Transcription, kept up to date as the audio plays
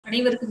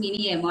அனைவருக்கும்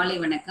இனிய மாலை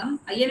வணக்கம்.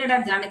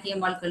 ஐயனடார் ஜானகி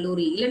அம்மாள்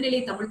கல்லூரி இளநிலை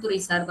தமிழ்துறை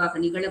சார்பாக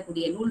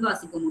நிகழக்கூடிய நூல்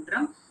வாசிப்பு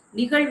முற்றம்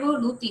நிகழ்வு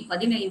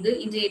 115.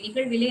 இன்றைய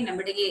நிகழ்விலே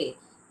நம்மிடையே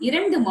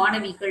 2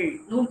 மாணவிகள்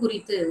நூல்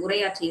குறித்து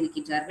உரையாற்றி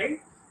இருக்கின்றார்கள்.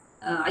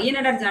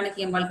 ஐயனடார்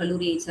ஜானகி அம்மாள்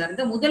கல்லூரியை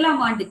சார்ந்த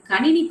 1ஆம் ஆண்டு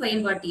கணினி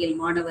பயன்பாட்டியல்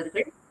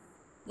மாணவர்கள்.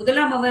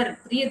 முதலாம் அவர்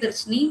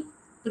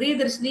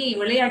பிரியதர்ஷினி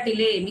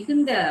விளையாட்டிலே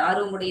மிகுந்த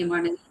ஆர்வமுடைய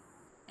மாணவி,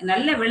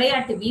 நல்ல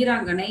விளையாட்டு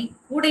வீராங்கனை,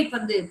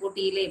 கூடைப்பந்து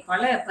போட்டியிலே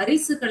பல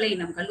பரிசுகளை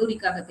நம்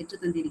கல்லூரிக்காக பெற்று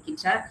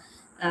தந்திருக்கின்றார்.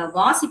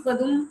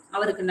 வாசிப்பதும்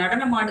அவருக்கு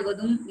நடனம்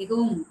ஆடுவதும்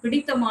மிகவும்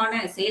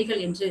பிடித்தமான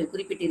செயல்கள் என்று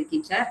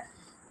குறிப்பிட்டிருக்கின்றார்.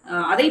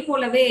 அதை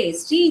போலவே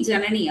ஸ்ரீ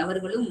ஜனனி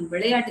அவர்களும்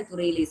விளையாட்டு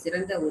துறையிலே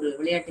சிறந்த ஒரு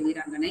விளையாட்டு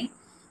வீராங்கனை.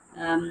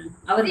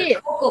 அவர்கள்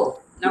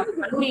நம்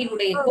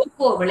கல்லூரியினுடைய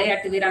கோகோ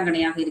விளையாட்டு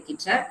வீராங்கனையாக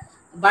இருக்கின்றார்.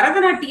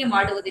 பரதநாட்டியம்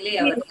ஆடுவதிலே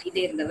அவர்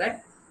கைதேர்ந்தவர்.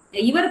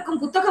 இவருக்கும்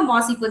புத்தகம்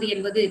வாசிப்பது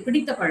என்பது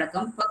பிடித்த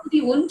பழக்கம். பகுதி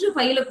 1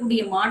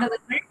 பயிலக்கூடிய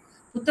மாணவர்கள்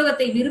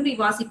புத்தகத்தை விரும்பி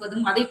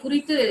வாசிப்பதும் அதை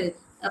குறித்து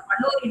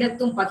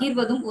பலோரிடத்தும்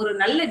பகிர்வதும் ஒரு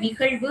நல்ல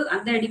நிகழ்வு.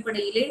 அந்த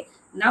அடிப்படையிலே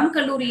நம்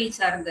கல்லூரியை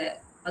சார்ந்த,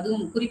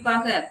 அதுவும்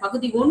குறிப்பாக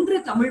பகுதி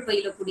 1 தமிழ்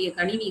பயிலக்கூடிய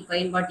கணினி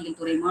பயன்பாட்டியல்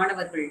துறை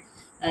மாணவர்கள்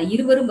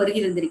இருவரும்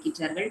வருகை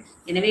தந்திருக்கின்றார்கள்.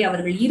 எனவே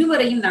அவர்கள்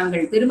இருவரையும்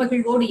நாங்கள்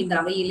பெருமகிழ்வோடு இந்த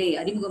அவையிலே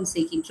அறிமுகம்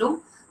செய்கின்றோம்.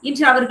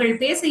 இன்று அவர்கள்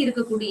பேச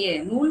இருக்கக்கூடிய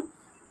நூல்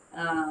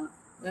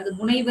அதாவது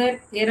முனைவர்,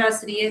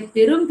 பேராசிரியர்,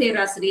 பெரும்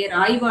பேராசிரியர்,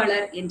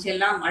 ஆய்வாளர்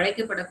என்றெல்லாம்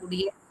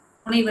அழைக்கப்படக்கூடிய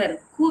முனைவர்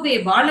கூவே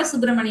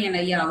பாலசுப்ரமணியன்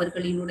ஐயா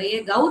அவர்களினுடைய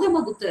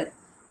கௌதம புத்தர்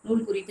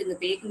நூல்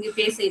குறித்து இங்கு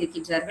பேச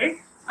இருக்கின்றார்கள்.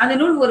 அந்த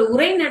நூல் ஒரு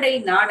உரைநடை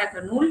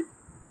நாடக நூல்.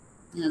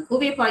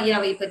 கூவே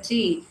ஐயாவை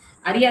பற்றி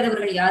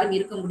அறியாதவர்கள் யாரும்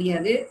இருக்க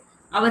முடியாது.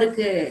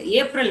 அவருக்கு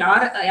ஏப்ரல்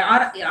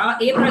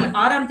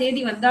 6ஆம்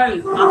தேதி வந்தால்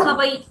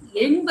அகவை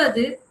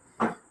 80.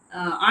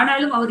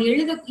 ஆனாலும் அவர்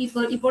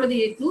இப்பொழுது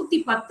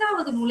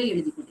 110வது நூலை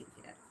எழுதி கொண்டிருக்கிறார்.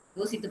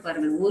 யோசித்து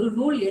பாருங்கள், ஒரு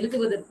நூல்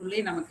எழுதுவதற்குள்ளே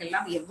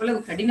நமக்கெல்லாம் எவ்வளவு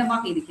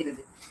கடினமாக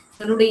இருக்கிறது.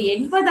 தன்னுடைய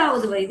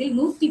 80வது வயதில்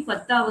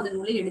 110வது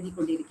நூலை எழுதி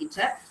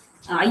கொண்டிருக்கின்றார்.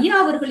 ஐயா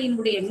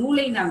அவர்களினுடைய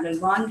நூலை நாங்கள்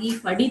வாங்கி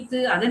படித்து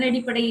அதன்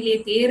அடிப்படையிலே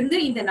தேர்ந்து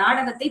இந்த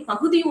நாடகத்தை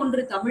பகுதி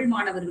 1 தமிழ்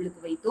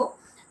மாணவர்களுக்கு வைத்தோம்.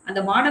 அந்த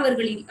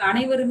மாணவர்களின்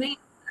அனைவருமே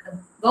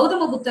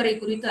கௌதம புத்தரை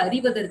குறித்து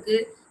அறிவதற்கு,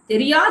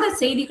 தெரியாத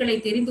செய்திகளை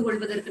தெரிந்து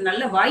கொள்வதற்கு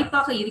நல்ல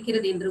வாய்ப்பாக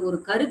இருக்கிறது என்று ஒரு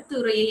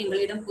கருத்துரையை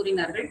எங்களிடம்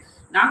கூறினார்கள்.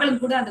 நாங்களும்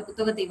கூட அந்த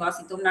புத்தகத்தை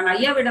வாசித்தோம். நான்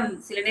ஐயாவிடம்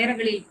சில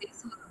நேரங்களில்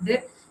பேசுவது,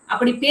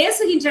 அப்படி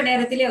பேசுகின்ற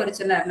நேரத்திலே அவர்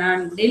சொன்னார்,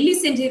 நான் டெல்லி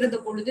சென்றிருந்த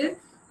பொழுது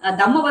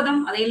தம்மவதம்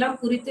அதையெல்லாம்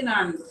குறித்து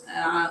நான்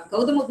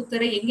கௌதம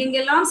புத்தரை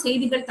எங்கெங்கெல்லாம்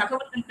செய்திகள்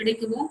தகவல்கள்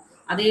கிடைக்குமோ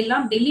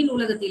அதையெல்லாம் டெல்லி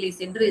நூலகத்திலே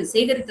சென்று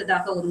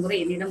சேகரித்ததாக ஒரு முறை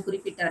என்னிடம்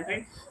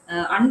குறிப்பிட்டார்கள்.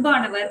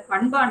 அன்பானவர்,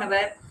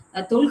 பண்பானவர்,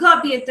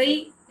 தொல்காப்பியத்தை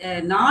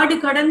நாடு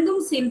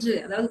கடந்தும் சென்று,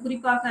 அதாவது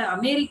குறிப்பாக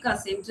அமெரிக்கா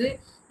சென்று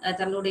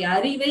தன்னுடைய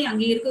அறிவை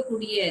அங்கே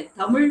இருக்கக்கூடிய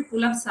தமிழ்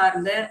புலம்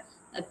சார்ந்த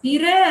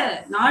பிற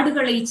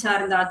நாடுகளை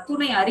சார்ந்த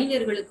அத்துணை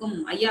அறிஞர்களுக்கும்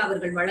ஐயா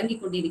அவர்கள் வழங்கி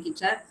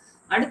கொண்டிருக்கின்றார்.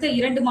 அடுத்த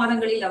 2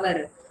 மாதங்களில்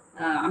அவர்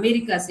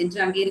அமெரிக்கா சென்று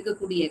அங்கே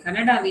இருக்கக்கூடிய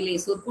கனடாவிலே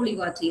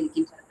சொற்பொழிவாற்றி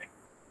இருக்கின்றார்கள்.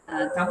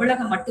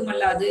 தமிழகம்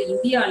மட்டுமல்லாது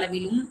இந்திய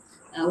அளவிலும்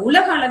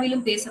உலக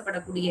அளவிலும்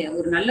பேசப்படக்கூடிய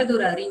ஒரு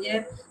நல்லதொரு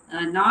அறிஞர்.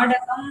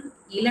 நாடகம்,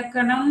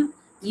 இலக்கணம்,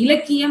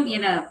 இலக்கியம்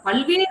என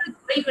பல்வேறு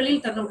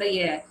துறைகளில் தன்னுடைய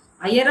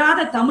அயராத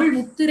தமிழ்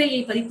முத்திரையை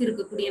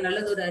பதித்திருக்கக்கூடிய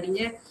நல்லதொரு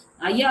அறிஞர்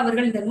ஐயா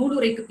அவர்கள் இந்த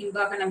நூலுரைக்கு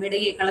பின்பாக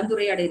நம்மிடையே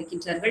கலந்துரையாட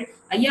இருக்கின்றார்கள்.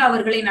 ஐயா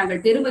அவர்களை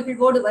நாங்கள்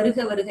பெருமகிழ்வோடு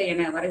வருக வருக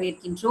என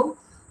வரவேற்கின்றோம்.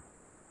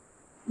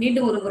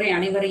 மீண்டும் ஒரு முறை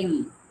அனைவரையும்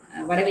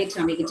வரவேற்று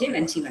அமைகின்றேன்.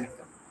 நன்றி,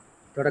 வணக்கம்.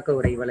 தொடக்க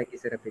உரை வழங்கி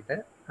சிறப்பித்த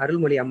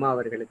அருள்மொழி அம்மா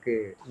அவர்களுக்கு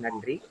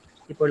நன்றி.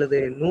 இப்பொழுது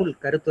நூல்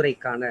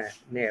கருத்துரைக்கான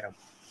நேரம்.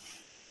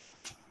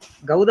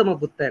 கௌதம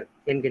புத்தர்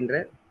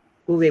என்கின்ற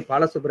கூவே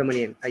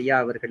பாலசுப்ரமணியன் ஐயா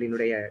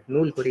அவர்களினுடைய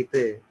நூல்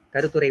குறித்து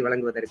கருத்துரை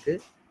வழங்குவதற்கு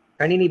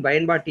கணினி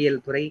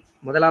பயன்பாட்டியல் துறை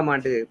 1ஆம்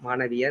ஆண்டு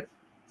மாணவியர்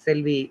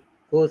செல்வி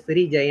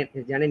ஸ்ரீ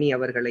ஜனனி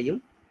அவர்களையும்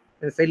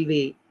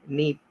செல்வி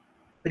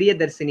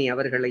பிரியதர்ஷினி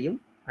அவர்களையும்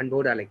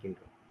அன்போடு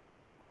அழைக்கின்றோம்.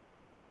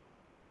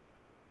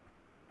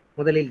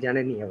 முதலில்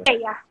ஜனனி அவர்.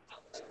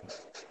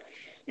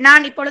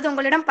 நான் இப்பொழுது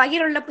உங்களிடம்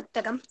பகிர்வுள்ள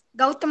புத்தகம்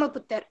கௌதம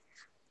புத்தர்.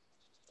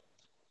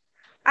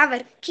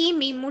 அவர்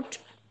கிமி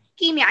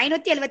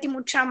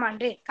 573ஆம்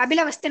ஆண்டு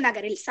கபிலவஸ்து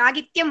நகரில்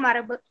சாகித்ய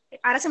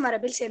அரசு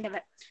மரபில்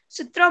சேர்ந்தவர்.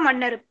 சுத்ரோ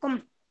மன்னருக்கும்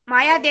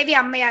மாயாதேவி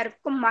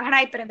அம்மையாருக்கும்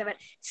மகனாய் பிறந்தவர்.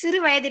 சிறு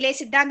வயதிலே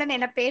சித்தாந்தன்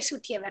என பெயர்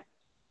சூட்டியவர்.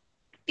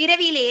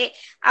 பிறவியிலேயே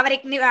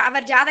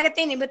அவர்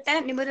ஜாதகத்தை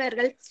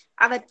நிபுணர்கள்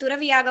அவர்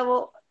துறவியாகவோ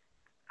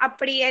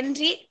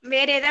அப்படியன்றி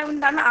வேற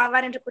ஏதாவது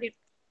ஆவார் என்று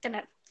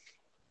குறித்தனர்.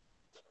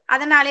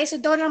 அதனாலே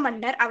சுத்தோதன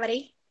மன்னர் அவரை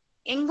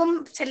எங்கும்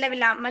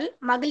செல்லவில்லாமல்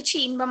மகிழ்ச்சி,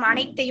 இன்பம்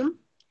அனைத்தையும்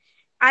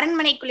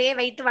அரண்மனைக்குள்ளேயே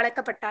வைத்து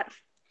வளர்க்கப்பட்டார்.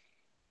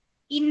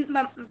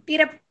 இன்பம்,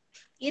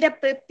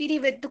 இறப்பு,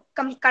 பிரிவு,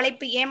 துக்கம்,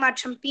 களைப்பு,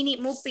 ஏமாற்றம், பிணி,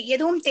 மூப்பு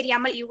எதுவும்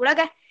தெரியாமல்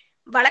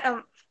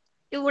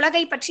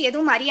இவ்வுலகை பற்றி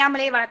எதுவும்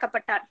அறியாமலே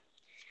வளர்க்கப்பட்டார்.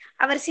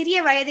 அவர் சிறிய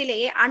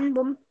வயதிலேயே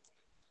அன்பும்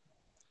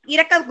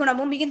இரக்க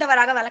குணமும்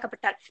மிகுந்தவராக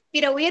வளர்க்கப்பட்டார்.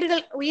 பிற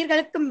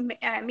உயிர்களுக்கு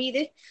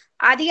மீது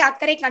அதிக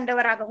அக்கறை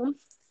கண்டவராகவும்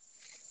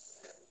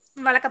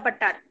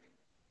வளர்க்கப்பட்டார்.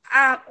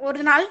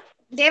 ஒரு நாள்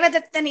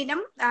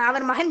தேவதத்தனிடம்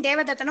அவர் மகன்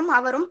தேவதத்தனும்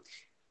அவரும்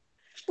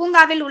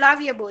பூங்காவில்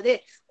உலாவிய போது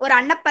ஒரு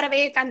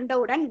அன்னப்பறவையை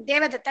கண்டவுடன்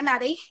தேவதத்தன்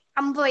அதை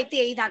அம்பு வைத்து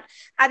எய்தான்.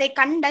 அதை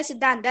கண்ட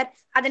சித்தாந்தர்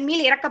அதன்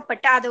மேல்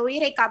இறக்கப்பட்டு அதை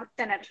உயிரை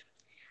காத்தனர்.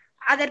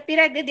 அதன்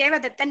பிறகு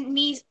தேவதத்தன்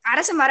நீ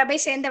அரசு மரபை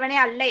சேர்ந்தவனே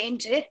அல்ல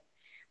என்று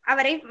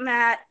அவரை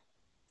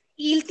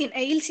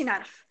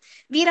ஈழ்த்தினார்.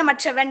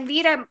 வீரமற்றவன்,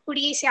 வீர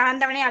குடியை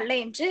சார்ந்தவனே அல்ல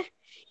என்று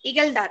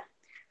இகழ்ந்தார்.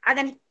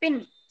 அதன் பின்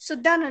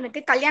சித்தாந்தனுக்கு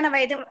கல்யாண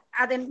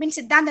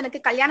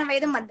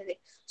வயதும் வந்தது.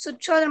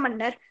 சுற்றோதர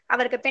மன்னர்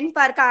அவருக்கு பெண்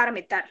பார்க்க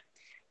ஆரம்பித்தார்.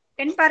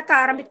 பெண் பார்க்க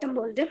ஆரம்பித்தும்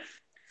போது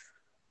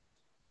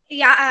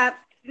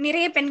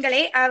நிறைய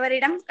பெண்களை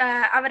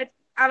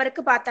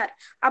அவருக்கு பார்த்தார்.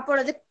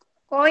 அப்பொழுது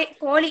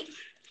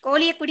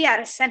கோலியக்குடி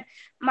அரசன்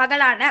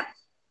மகளான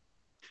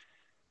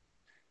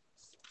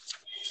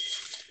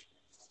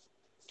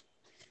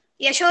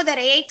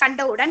யசோதரையை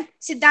கண்டவுடன்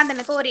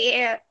சித்தாந்தனுக்கு ஒரு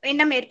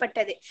எண்ணம்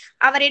ஏற்பட்டது.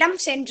 அவரிடம்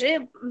சென்று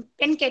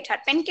பெண்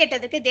கேட்டார். பெண்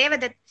கேட்டதுக்கு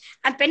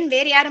பெண்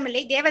வேறு யாரும்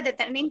இல்லை,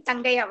 தேவதத்தனின்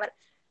தங்கை அவர்.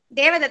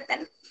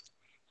 தேவதத்தன்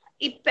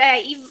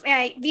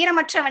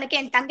வீரமற்றவனுக்கு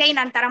என் தங்கையை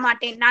நான்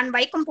தரமாட்டேன். நான்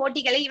வைக்கும்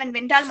போட்டிகளை இவன்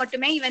வென்றால்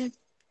மட்டுமே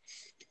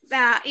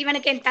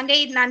இவனுக்கு என்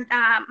தங்கையை நான்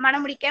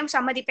மணமுடிக்க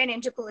சம்மதிப்பேன்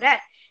என்று கூற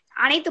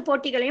அனைத்து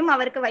போட்டிகளையும்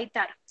அவருக்கு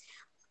வைத்தார்.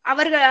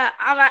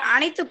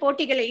 அனைத்து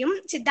போட்டிகளையும்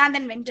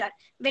சித்தாந்தன் வென்றார்.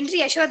 வென்று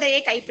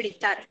யசோதையை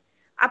கைப்பிடித்தார்.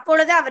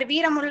 அப்பொழுது அவர்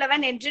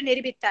வீரமுள்ளவன் என்று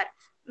நிரூபித்தார்.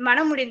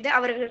 மனம் முடிந்து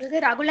அவர்களுக்கு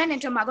ரகுலன்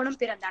என்ற மகனும்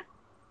பிறந்தான்.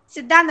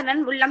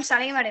 சித்தாந்தனன் உள்ளம்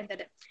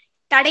சலனமடைந்தது.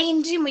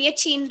 தடையின்றி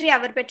முயற்சியின்றி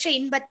அவர் பெற்ற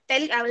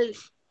இன்பத்தில் அவள்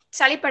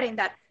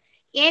சலிப்படைந்தார்.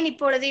 ஏன்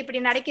இப்பொழுது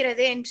இப்படி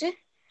நடக்கிறது என்று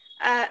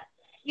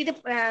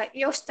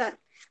யோசித்தார்.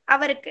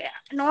 அவருக்கு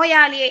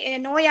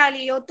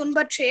நோயாளியோ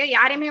துன்பற்றையோ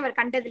யாரையுமே அவர்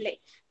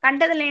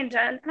கண்டதில்லை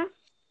என்றால்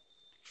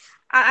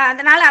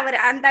அதனால் அவர்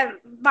அந்த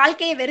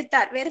வாழ்க்கையை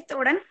வெறுத்தார்.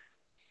 வெறுத்தவுடன்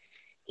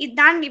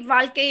இதுதான்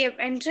இவ்வாழ்க்கை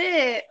என்று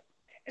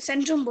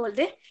சென்றும்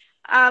போது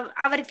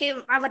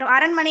அவர்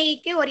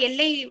அரண்மனைக்கு ஒரு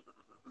எல்லை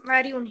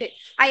வரி உண்டு.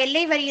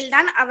 எல்லை வரியில்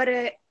தான் அவர்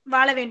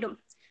வாழ வேண்டும்.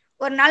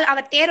 ஒரு நாள்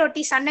அவர்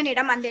தேரோட்டி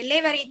சன்னனிடம் அந்த எல்லை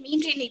வரியை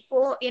மீன்றி நீ போ,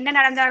 என்ன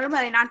நடந்தாலும்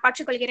அதை நான்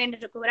பார்த்துக் கொள்கிறேன்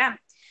என்று கூற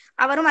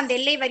அவரும் அந்த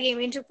எல்லை வரியை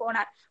மீன்று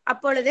போனார்.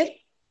 அப்பொழுது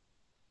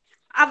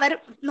அவர்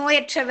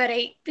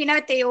நோயற்றவரை,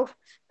 பிணத்தையோ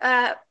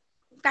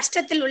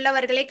கஷ்டத்தில்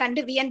உள்ளவர்களை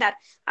கண்டு வியந்தார்.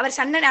 அவர்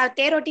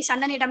தேரோட்டி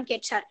சன்னனிடம்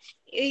கேட்டார்,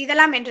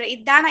 இதெல்லாம் என்று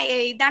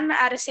இதான்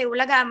அரசே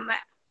உலக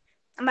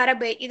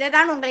மரபு,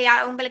 இதைதான்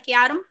உங்களுக்கு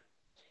யாரும்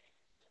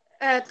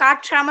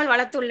காற்றாமல்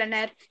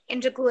வளர்த்துள்ளனர்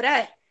என்று கூற,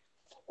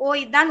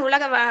 இதுதான்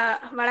உலக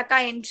வழக்கா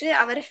என்று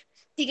அவர்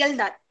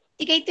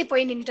திகைத்து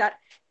போய் நின்றார்.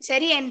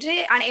 சரி என்று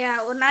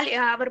ஒரு நாள்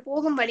அவர்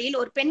போகும் வழியில்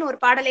ஒரு பெண் ஒரு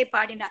பாடலை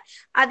பாடினார்.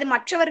 அது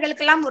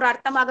மற்றவர்களுக்கெல்லாம் ஒரு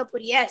அர்த்தமாக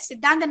புரிய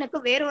சித்தாந்தனுக்கு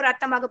வேறொரு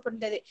அர்த்தமாக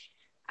புரிந்தது.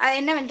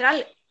 என்னவென்றால்,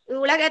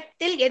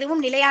 உலகத்தில்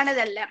எதுவும்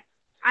நிலையானதல்ல,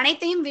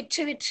 அனைத்தையும்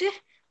விற்று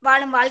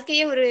வாழும்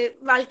வாழ்க்கையே ஒரு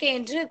வாழ்க்கை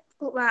என்று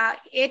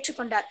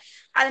ஏற்றுக்கொண்டார்.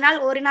 அதனால்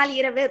ஒரு நாள்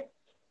இரவு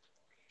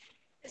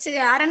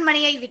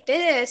அரண்மனையை விட்டு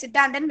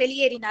சித்தாந்தன்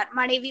வெளியேறினார்.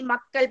 மனைவி,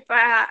 மக்கள்,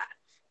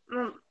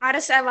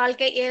 அரச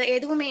வாழ்க்கை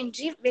எதுவுமே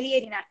இன்றி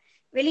வெளியேறினார்.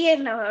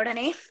 வெளியேறின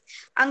உடனே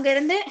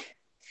அங்கிருந்து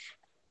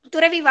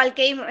துறவி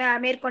வாழ்க்கையை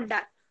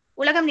மேற்கொண்டார்.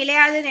 உலகம்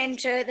நிலையாதது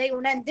என்றதை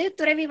உணர்ந்து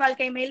துறவி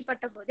வாழ்க்கை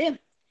மேல்பட்ட போது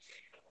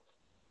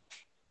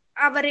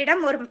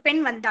அவரிடம் ஒரு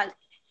பெண் வந்தாள்.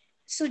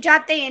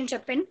 சுஜாத்தை என்ற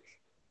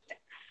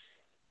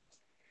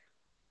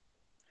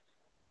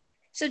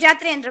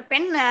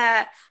பெண்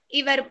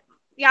இவர்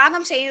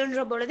யாகம்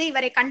செய்கின்ற பொழுது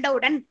இவரை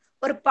கண்டவுடன்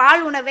ஒரு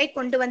பால் உணவை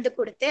கொண்டு வந்து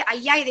கொடுத்து,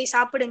 ஐயா இதை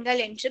சாப்பிடுங்கள்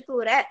என்று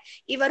கூற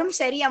இவரும்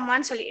சரி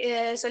அம்மான்னு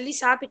சொல்லி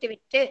சாப்பிட்டு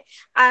விட்டு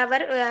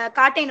அவர்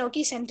காட்டை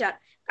நோக்கி சென்றார்.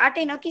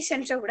 காட்டை நோக்கி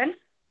சென்றவுடன்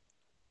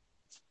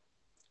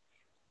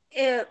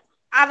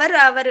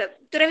அவர்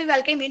துறவி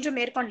வாழ்க்கை மீண்டும்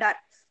மேற்கொண்டார்.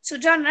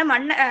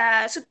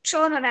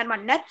 சுற்றோதர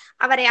மன்னர்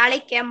அவரை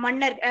அழைக்க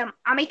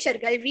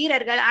அமைச்சர்கள்,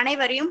 வீரர்கள்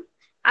அனைவரையும்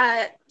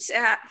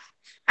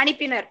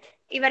அனுப்பினர்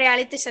இவரை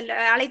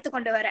அழைத்து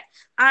கொண்டு வர.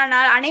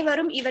 ஆனால்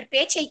அனைவரும் இவர்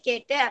பேச்சை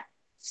கேட்டு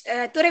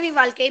துறவி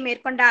வாழ்க்கையை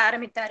மேற்கொள்ள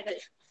ஆரம்பித்தார்கள்.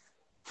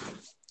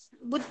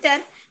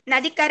 புத்தர்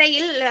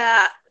நதிக்கரையில்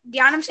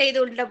தியானம்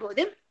செய்துள்ள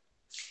போது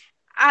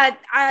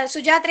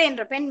சுஜாத்ரா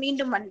என்ற பெண்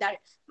மீண்டும் வந்தாள்.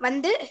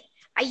 வந்து,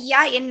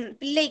 ஐயா, என்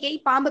பிள்ளையை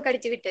பாம்பு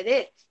கடித்து விட்டது,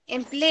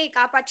 என் பிள்ளையை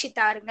காப்பாற்றி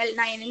தாருங்கள்,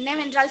 நான்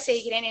என்னவென்றால்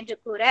செய்கிறேன் என்று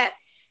கூற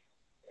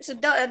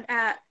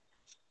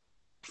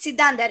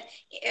சித்தாந்தர்,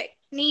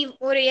 நீ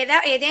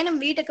ஏதேனும்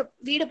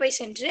வீடு போய்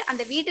சென்று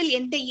அந்த வீட்டில்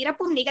எந்த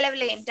இறப்பும்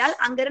நிகழவில்லை என்றால்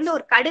அங்கிருந்து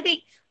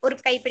ஒரு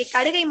கைப்பிடி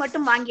கடுகை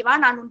மட்டும் வாங்கி வா,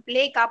 நான் உன்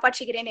பிள்ளையை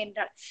காப்பாற்றுகிறேன்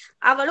என்றாள்.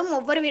 அவளும்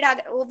ஒவ்வொரு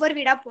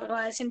வீடா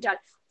சென்றாள்.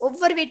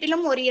 ஒவ்வொரு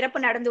வீட்டிலும் ஒரு இறப்பு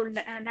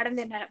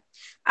நடந்தன.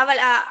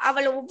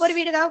 அவள் ஒவ்வொரு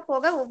வீடாக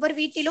போக ஒவ்வொரு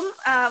வீட்டிலும்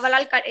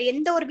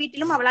எந்த ஒரு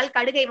வீட்டிலும் அவளால்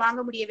கடுகை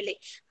வாங்க முடியவில்லை.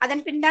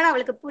 அதன் பின் தான்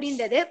அவளுக்கு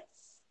புரிந்தது,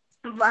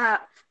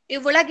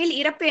 இவ்வுலகில்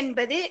இறப்பு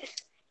என்பது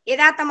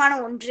யதார்த்தமான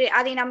ஒன்று,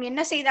 அதை நாம்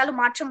என்ன செய்தாலும்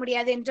மாற்ற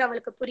முடியாது என்று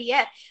அவளுக்கு புரிய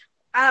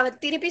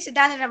திருப்பி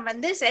சித்தாந்தனம்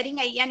வந்து,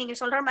 சரிங்க ஐயா, நீங்க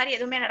சொல்ற மாதிரி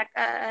எதுவுமே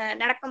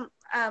நடக்கும்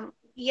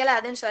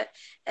இயலாதுன்னு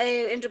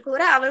என்று கூற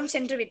அவளும்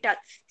சென்று விட்டாள்.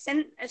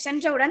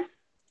 சென்றவுடன்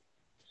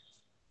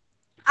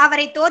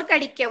அவரை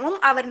தோற்கடிக்கவும்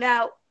அவர்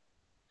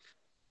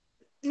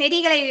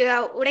நெறிகளை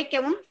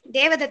உடைக்கவும்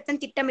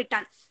தேவதத்தன்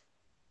திட்டமிட்டான்.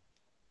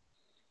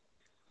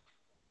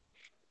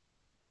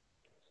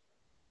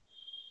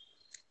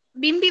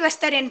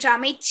 பிம்பிவஸ்தர் என்ற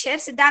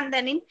அமைச்சர்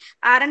சித்தாந்தனின்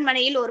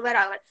அரண்மனையில் ஒருவர்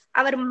ஆவார்.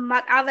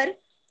 அவர்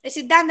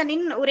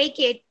சித்தாந்தனின் உரை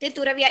கேட்டு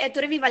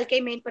துறவி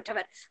வாழ்க்கையை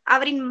மேம்பட்டவர்.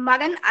 அவரின்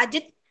மகன்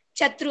அஜித்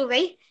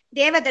சத்ருவை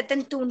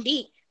தேவதத்தன் தூண்டி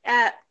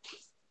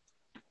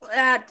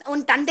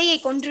உன் தந்தையை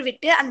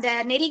கொன்றுவிட்டு அந்த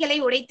நெறிகளை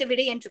உடைத்து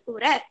விடு என்று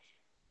கூற,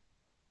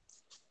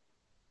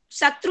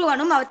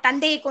 சத்ருவனும் அவர்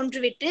தந்தையை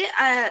கொன்றுவிட்டு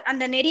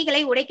அந்த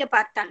நெறிகளை உடைக்க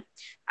பார்த்தான்.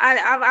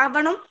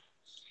 அவனும்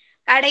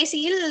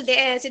கடைசியில்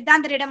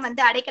சித்தாந்தரிடம்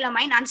வந்து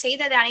அடைக்கலமாய் நான்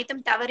செய்தது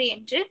அனைத்தும் தவறு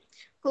என்று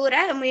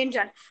கூற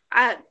முயன்றான்.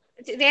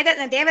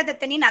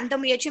 தேவதத்தனின் அந்த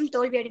முயற்சியும்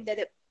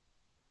தோல்வியடைந்தது.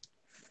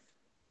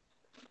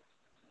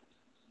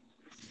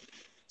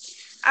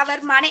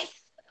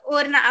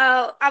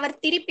 அவர்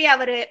திருப்பி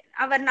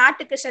அவர்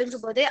நாட்டுக்கு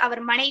செல்லும் போது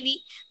அவர் மனைவி,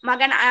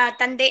 மகன்,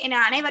 தந்தை என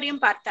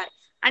அனைவரையும் பார்த்தார்.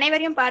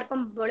 அனைவரையும்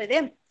பார்க்கும் பொழுது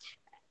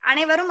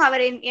அனைவரும்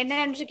அவர்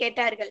என்னவென்று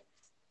கேட்டார்கள்.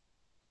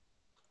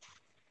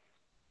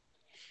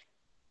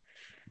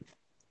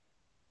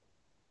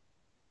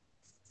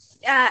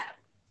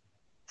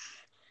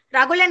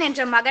 ரகுலன்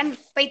என்ற மகன்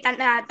போய்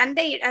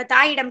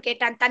தாயிடம்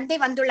கேட்டான், தந்தை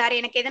வந்துள்ளாரே,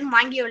 எனக்கு எதுவும்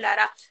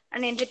வாங்கியுள்ளாரா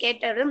என்று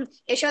கேட்டதும்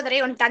யசோதரை,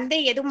 உன் தந்தை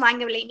எதுவும்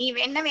வாங்கவில்லை, நீ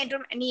என்ன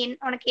வேண்டும்,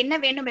 உனக்கு என்ன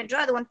வேண்டும் என்றோ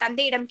அது உன்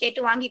தந்தையிடம்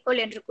கேட்டு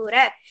வாங்கிக்கொள் என்று கூற,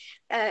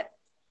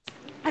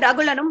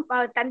 ரகுலனும்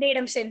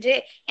தந்தையிடம் சென்று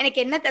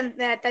எனக்கு என்ன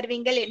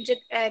தருவீங்கள் என்று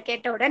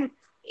கேட்டவுடன்,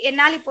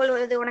 என்னால்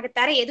இப்பொழுது உனக்கு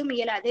தர எதுவும்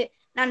இயலாது,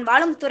 நான்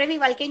வாழும் துறவி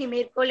வாழ்க்கை நீ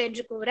மேற்கொள்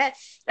என்று கூற,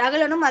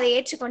 ரகுலனும் அதை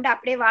ஏற்றுக்கொண்டு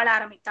அப்படியே வாழ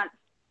ஆரம்பித்தான்.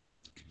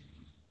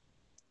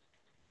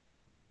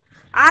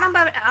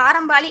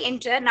 ஆரம்பாளி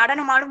என்ற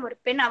நடனமாடும் ஒரு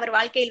பெண் அவர்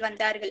வாழ்க்கையில்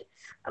வந்தார்கள்.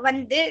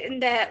 வந்து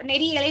இந்த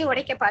நெறிகளை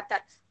உடைக்க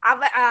பார்த்தார்.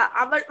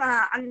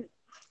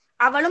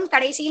 அவளும்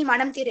கடைசியில்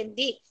மனம்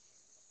திருந்தி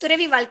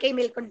துறவி வாழ்க்கை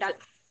மேற்கொண்டாள்.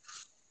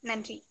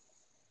 நன்றி.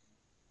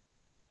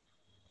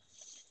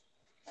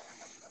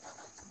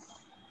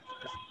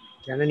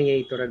 ஜனனியை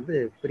தொடர்ந்து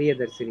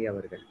பிரியதர்சினி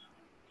அவர்கள்.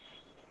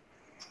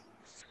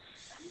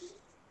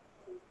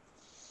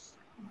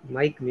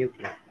 மைக்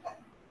மியூட்ல.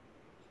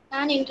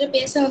 நான் இன்று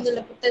பேச வந்துள்ள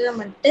புத்தகம்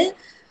வந்துட்டு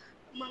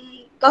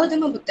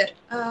கௌதம புத்தர்,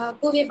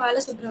 கூவே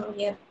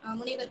பாலசுப்ரமணியர்,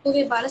 முனிவர்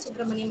கூவே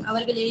பாலசுப்ரமணியம்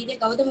அவர்கள் எழுதிய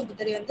கௌதம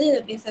புத்தரை வந்து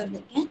பேச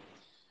வந்திருக்கேன்.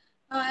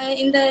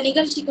 இந்த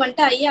நிகழ்ச்சிக்கு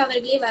வந்துட்டு ஐயா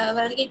அவர்களே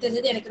வருகை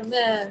தந்தது எனக்கு ரொம்ப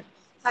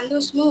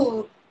சந்தோஷமும்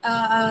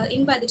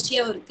இன்ப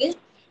அதிர்ச்சியாகவும் இருக்கு.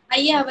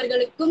 ஐயா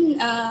அவர்களுக்கும்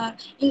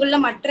இங்குள்ள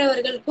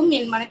மற்றவர்களுக்கும்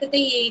என்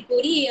வணக்கத்தை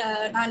கூறி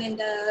நான்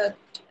இந்த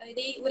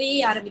உரையை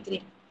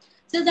ஆரம்பிக்கிறேன்.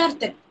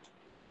 சித்தார்த்தன்.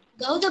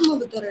 கௌதம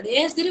புத்தருடைய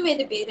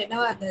சிறுவயது பேர்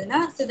என்னவா இருந்ததுன்னா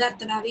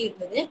சித்தார்த்தனாவே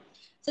இருந்தது.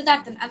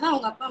 சித்தார்த்தன் அதான்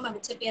அவங்க அப்பா அம்மா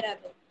வச்ச பேரா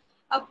இருந்தது.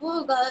 அப்போ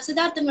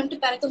சித்தார்த்தன்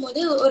வந்துட்டு பிறக்கும்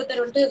போது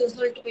ஒருத்தர் வந்துட்டு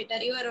சொல்லிட்டு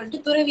போயிட்டாரு, இவர்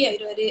வந்துட்டு துறவி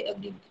ஆயிடுவாரு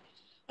அப்படின்ட்டு.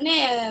 உடனே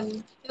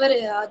இவர்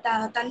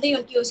தந்தை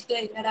வந்துட்டு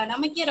யோசிக்கிறார், என்னடா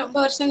நமக்கே ரொம்ப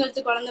வருஷம்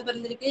கழிச்சு குழந்தை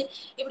பிறந்திருக்கு,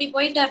 இப்படி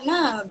போயிட்டாருன்னா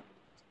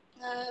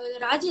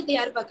ராஜ்யத்தை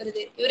யாரு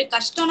பாக்குறது, இவரு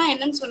கஷ்டம்னா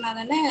என்னன்னு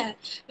சொன்னாதானே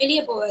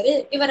வெளியே போவாரு,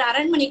 இவர்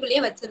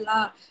அரண்மனைக்குள்ளேயே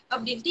வச்சிடலாம்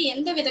அப்படின்ட்டு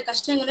எந்த வித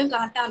கஷ்டங்களும்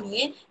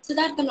காட்டாமையே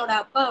சித்தார்த்தனோட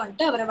அப்பா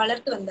வந்துட்டு அவரை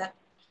வளர்த்து வந்தார்.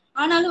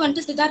 ஆனாலும்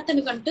வந்துட்டு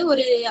சித்தார்த்தனுக்கு வந்துட்டு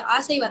ஒரு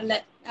ஆசை வரல,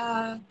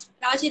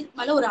 ராஜ்யத்து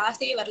மேல ஒரு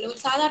ஆசையே வரல, ஒரு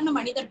சாதாரண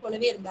மனிதர்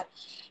போலவே இருந்தார்.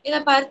 இதை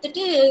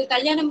பார்த்துட்டு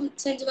கல்யாணம்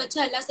செஞ்சு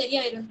வச்சா எல்லாம்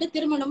சரியாயிரும்ட்டு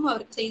திருமணமும்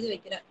அவருக்கு செய்து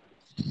வைக்கிறார்.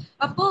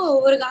 அப்போ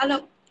ஒரு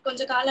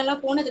கொஞ்ச காலம்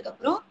எல்லாம் போனதுக்கு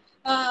அப்புறம்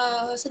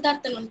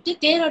சித்தார்த்தன் வந்துட்டு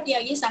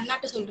தேரோட்டியாகி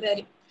சன்னாட்ட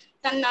சொல்றாரு,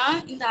 சன்னா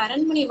இந்த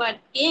அரண்மனை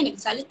வாழ்க்கையே எனக்கு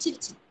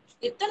சலிச்சிருச்சு,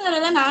 எத்தனை தடவை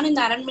தான் நானும்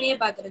இந்த அரண்மனையே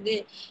பாக்குறது,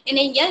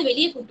 என்னை எங்கேயாவது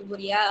வெளியே கூட்டு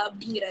போறியா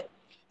அப்படிங்கிறாரு.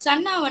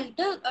 சன்னா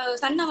வந்துட்டு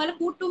சன்னாவால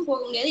கூட்டும்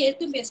போக முடியாது,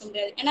 எடுத்தும் பேச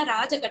முடியாது, ஏன்னா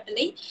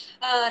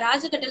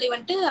ராஜகட்டளை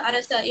வந்துட்டு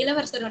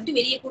இளவரசர் வந்துட்டு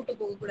வெளியே கூட்டு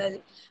போக கூடாது.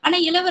 ஆனா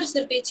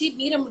இளவரசர் பேச்சு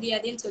மீற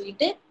முடியாதுன்னு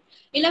சொல்லிட்டு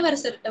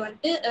இளவரசர்கிட்ட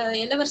வந்துட்டு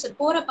இளவரசர்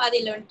போற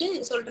பாதையில வந்துட்டு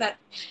சொல்றாரு,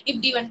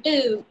 இப்படி வந்துட்டு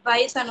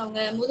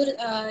வயசானவங்க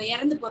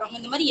இறந்து போறவங்க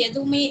இந்த மாதிரி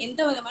எதுவுமே எந்த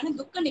விதமான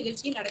துக்க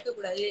நிகழ்ச்சியும்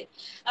நடக்கக்கூடாது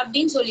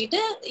அப்படின்னு சொல்லிட்டு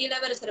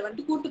இளவரசரை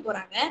வந்துட்டு கூட்டு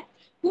போறாங்க.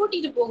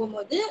 கூட்டிட்டு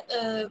போகும்போது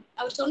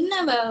அவர்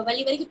சொன்ன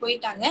வழி வரைக்கும்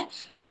போயிட்டாங்க.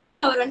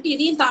 அவர் வந்துட்டு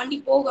இதையும் தாண்டி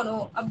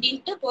போகணும்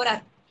அப்படின்ட்டு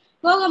போறாரு.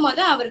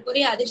 போகும்போது அவருக்கு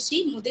ஒரே அதிர்ச்சி,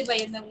 முதிர்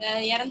வயந்தவங்க,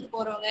 இறந்து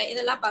போறவங்க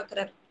இதெல்லாம்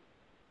பாக்குறாரு.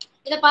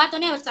 இதை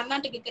பார்த்தோன்னே அவர்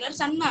சன்னாட்டு கேட்கிறாரு,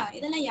 சன்னா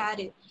இதெல்லாம்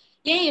யாரு,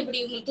 ஏன் இப்படி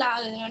உங்களுக்குலாம்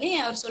ஆகுதுன்னே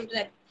அவர்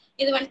சொல்றாரு,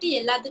 இது வந்துட்டு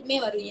எல்லாத்துக்குமே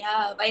வருயா,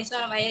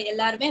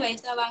 எல்லாருமே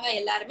வயசாவாங்க,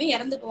 எல்லாருமே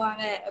இறந்து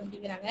போவாங்க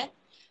அப்படிங்கிறாங்க.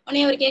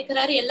 உடனே அவர்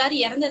கேட்கிறாரு,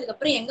 எல்லாரும் இறந்ததுக்கு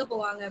அப்புறம் எங்க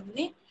போவாங்க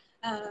அப்படின்னு.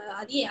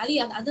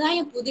 அதுதான்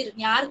என் புதிர்,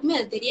 யாருக்குமே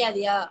அது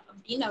தெரியாதியா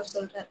அப்படின்னு அவர்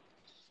சொல்றாரு.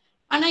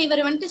 ஆனா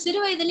இவர் வந்துட்டு சிறு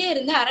வயதுலயே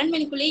இருந்து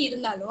அரண்மனைக்குள்ளேயே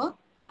இருந்தாலும்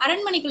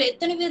அரண்மனைக்குள்ள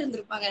எத்தனை பேர்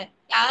இருந்திருப்பாங்க,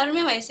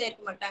 யாருமே வயசா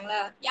இருக்க மாட்டாங்களா,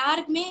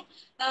 யாருக்குமே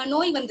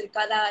நோய்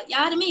வந்திருக்காதா,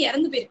 யாருமே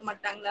இறந்து போயிருக்க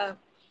மாட்டாங்களா,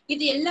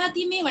 இது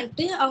எல்லாத்தையுமே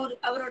வந்துட்டு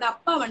அவரோட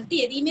அப்பா வந்துட்டு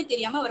எதையுமே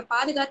தெரியாம அவர்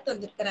பாதுகாத்து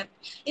வந்திருக்கிறார்.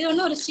 இது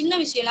ஒன்றும் ஒரு சின்ன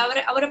விஷயம்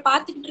இல்லை, அவரை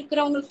பார்த்துக்கிட்டு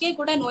இருக்கிறவங்களுக்கே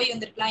கூட நோய்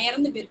வந்திருக்கலாம்,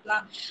 இறந்து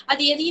போயிருக்கலாம்,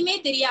 அது எதையுமே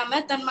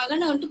தெரியாம தன்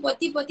மகனை வந்துட்டு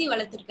பொத்தி பொத்தி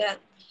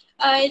வளர்த்திருக்கிறார்.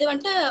 இது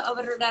வந்துட்டு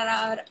அவரோட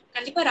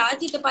கண்டிப்பா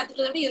ராஜ்யத்தை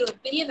பார்த்துக்கிறத விட இது ஒரு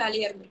பெரிய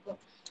வேலையா இருந்திருக்கும்.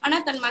 ஆனா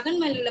தன் மகன்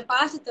மேல உள்ள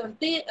பாசத்தை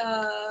வந்துட்டு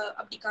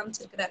அப்படி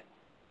காமிச்சிருக்கிறார்.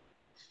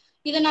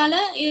 இதனால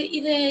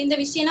இந்த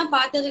விஷயம்லாம்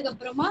பார்த்ததுக்கு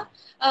அப்புறமா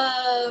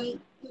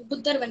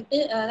புத்தர் வந்துட்டு,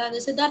 அதாவது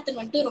சித்தார்த்தன்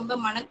வந்துட்டு ரொம்ப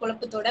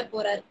மனக்குழப்பத்தோட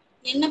போறாரு.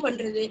 என்ன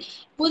பண்றது,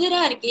 புதிரா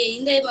இருக்கே,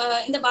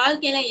 இந்த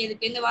வாழ்க்கையெல்லாம்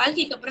எதுக்கு, இந்த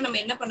வாழ்க்கைக்கு அப்புறம் நம்ம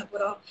என்ன பண்ண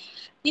போறோம்,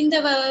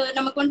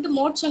 நமக்கு வந்துட்டு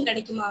மோட்சம்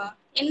கிடைக்குமா,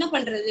 என்ன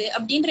பண்றது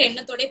அப்படின்ற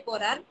எண்ணத்தோட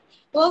போறார்.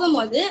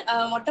 போகும்போது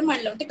மொட்டை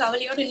மாடியில வந்துட்டு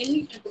கவலையோட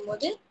நின்றுட்டு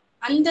இருக்கும்போது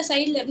அந்த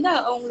சைட்ல இருந்து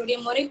அவங்களுடைய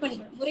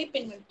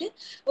முறைப்பெண் வந்துட்டு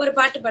ஒரு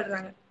பாட்டு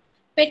பாடுறாங்க.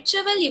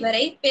 பெற்றவள்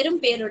இவரை பெரும்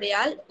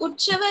பேருடையால்,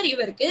 உற்றவர்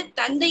இவருக்கு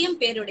தந்தையும்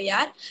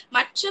பேருடையார்,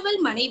 மற்றவள்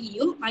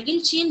மனைவியும்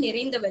மகிழ்ச்சியில்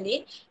நிறைந்தவளே,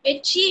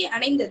 வெற்றியை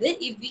அடைந்தது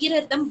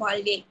இவ்வீரர்தம்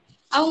வாழ்வே.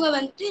 அவங்க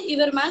வந்துட்டு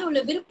இவர்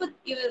மேல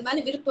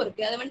விருப்பம்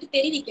இருக்கு, அதை வந்துட்டு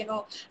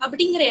தெரிவிக்கணும்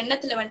அப்படிங்கிற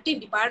எண்ணத்துல வந்துட்டு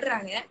இப்படி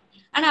பாடுறாங்க.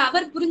 ஆனா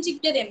அவர்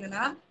புரிஞ்சுக்கிட்டது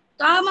என்னன்னா,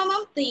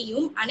 காமமம்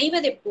தீயும்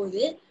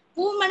அணைவதெப்போது,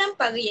 பூமணம்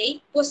பகையை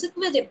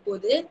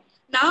பொசுக்குவதெப்போது,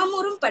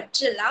 நாமுறும்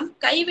பற்றெல்லாம்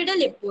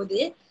கைவிடல் எப்போது,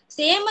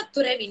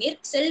 சேமத்துறவினிர்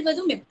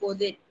செல்வதும்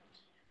எப்போது.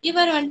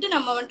 இவர் வந்துட்டு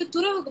நம்ம வந்துட்டு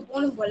துறவுக்கு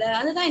போகணும் போல,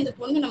 அதுதான் இந்த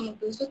பொண்ணு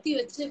நமக்கு சுத்தி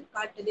வச்சு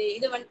காட்டுது,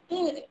 இதை வந்துட்டு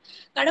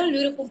கடவுள்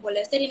விருப்பம்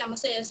போல, சரி நம்ம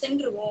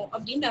சென்றுவோம்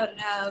அப்படின்னு அவர்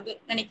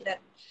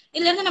நினைக்கிறார்.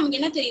 இதுல இருந்து நமக்கு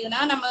என்ன தெரியுதுன்னா,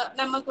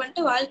 நமக்கு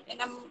வந்துட்டு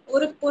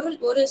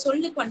ஒரு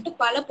சொல்லுக்கு வந்துட்டு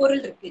பல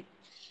பொருள் இருக்கு.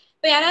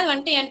 இப்ப யாராவது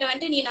வந்துட்டு என்கிட்ட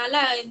வந்துட்டு நீ நல்லா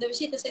இந்த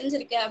விஷயத்த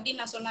செஞ்சிருக்க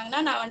அப்படின்னு நான்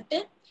சொன்னாங்கன்னா, நான் வந்துட்டு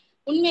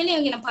உண்மையிலேயே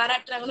அவங்க என்ன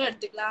பாராட்டுறாங்கன்னு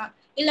எடுத்துக்கலாம்,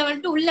 இல்ல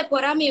வந்துட்டு உள்ள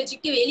பொறாமையை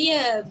வச்சுக்கிட்டு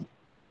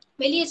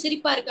வெளியே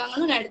சிரிப்பா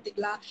இருக்காங்கன்னு நான்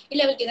எடுத்துக்கலாம்,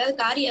 இல்ல அவருக்கு ஏதாவது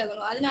காரியம்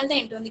ஆகணும் அதனாலதான்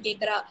என்கிட்ட வந்து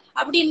கேட்கறா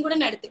அப்படின்னு கூட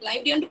நான் எடுத்துக்கலாம்.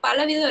 இப்படி வந்துட்டு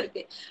பல விதம்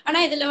இருக்கு. ஆனா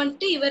இதுல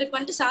வந்துட்டு இவருக்கு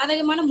வந்துட்டு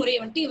சாதகமான முறையை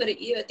வந்துட்டு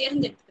இவர்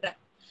தேர்ந்தெடுத்துக்கிறார்.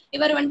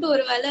 இவர் வந்துட்டு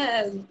ஒருவேளை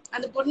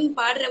அந்த பொண்ணு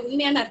பாடுற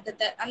உண்மையான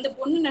அர்த்தத்தை, அந்த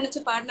பொண்ணு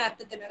நினைச்சு பாடின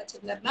அர்த்தத்தை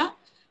நினைச்சிருந்தாருன்னா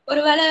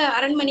ஒருவேளை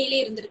அரண்மனையிலே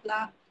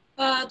இருந்திருக்கலாம்,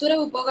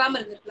 துறவு போகாம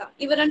இருந்திருக்கலாம்.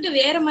 இவர் வந்துட்டு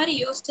வேற மாதிரி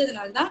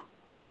யோசிச்சதுனால்தான்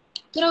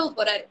துறவு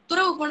போறாரு.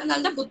 துறவு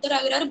போனதுனால்தான் புத்தர்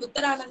ஆகுறாரு.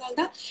 புத்தர்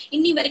ஆனதுனால்தான்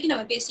இன்னி வரைக்கும்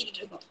நம்ம பேசிக்கிட்டு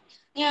இருக்கோம்.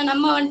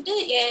 நம்ம வந்துட்டு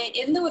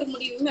எந்த ஒரு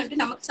முடிவுமே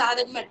வந்துட்டு நமக்கு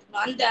சாதகமா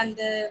எடுத்துக்கணும், அந்த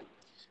அந்த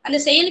அந்த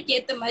செயலுக்கு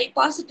ஏத்த மாதிரி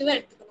பாசிட்டிவா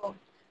எடுத்துக்கணும்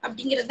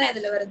அப்படிங்கிறதுதான்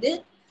இதுல வருது.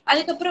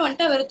 அதுக்கப்புறம்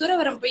வந்துட்டு அவர்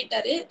துறவரம்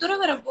போயிட்டாரு.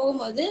 துறவரம்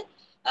போகும்போது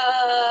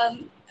ஆஹ்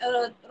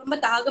ரொம்ப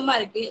தாகமா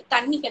இருக்கு,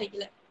 தண்ணி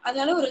கிடைக்கல.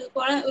 அதனால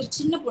ஒரு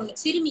சின்ன பொண்ணு,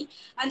 சிறுமி,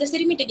 அந்த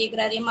சிறுமிட்ட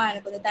கேக்குறாரு, ஏமா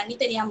எனக்கு கொஞ்சம் தண்ணி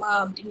தெரியாமா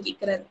அப்படின்னு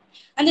கேக்குறாரு.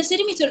 அந்த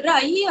சிறுமி சொல்றா,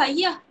 ஐயா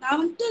ஐயா, நான்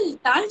வந்துட்டு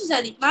தாழ்ந்த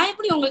ஜாதி, நான்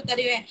எப்படி உங்களுக்கு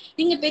தருவேன்,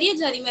 நீங்க பெரிய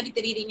ஜாதி மாதிரி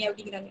தெரியுறீங்க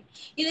அப்படிங்கிறாங்க.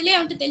 இதுலயே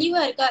வந்துட்டு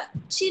தெளிவா இருக்கா,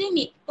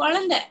 சிறுமி,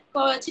 குழந்தை,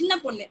 சின்ன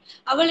பொண்ணு,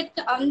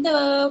 அவளுக்கு அந்த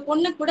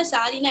பொண்ணு கூட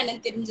சாதினா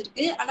என்னன்னு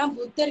தெரிஞ்சிருக்கு. ஆனா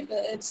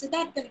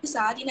சித்தார்த்தனுக்கு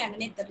சாதினா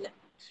என்னன்னே தெரியல.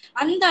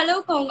 அந்த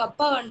அளவுக்கு அவங்க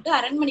அப்பா வந்துட்டு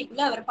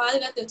அரண்மனைக்குள்ள அவரை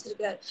பாதுகாத்து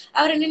வச்சிருக்காரு.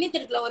 அவரை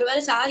நினைத்திருக்கலாம்,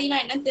 ஒருவேளை சாதினா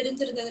என்னன்னு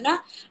தெரிஞ்சிருந்ததுன்னா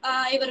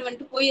இவர்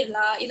வந்துட்டு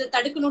போயிடலாம், இதை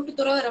தடுக்கணும்ட்டு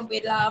துறவரம்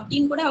போயிடலாம்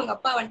அப்படின்னு கூட அவங்க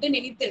அப்பா வந்துட்டு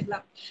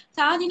நினைத்திருக்கலாம்.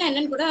 சாதினா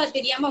என்னன்னு கூட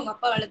தெரியாம அவங்க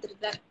அப்பா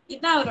வளர்த்திருக்காரு.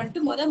 இதுதான் அவர்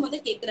வந்துட்டு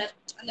முத கேட்கிறாரு,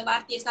 அந்த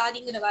வார்த்தையை,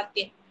 சாதிங்கிற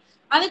வார்த்தையை.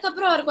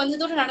 அதுக்கப்புறம் அவர் கொஞ்ச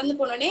தூரம் நடந்து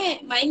போனோடனே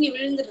மயங்கி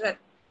விழுந்துடுறாரு,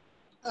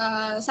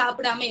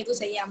 சாப்பிடாம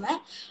எதுவும் செய்யாம.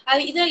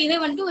 இதை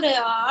வந்துட்டு ஒரு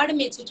ஆடு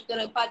மேய்ச்சிட்டு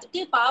இருக்கிற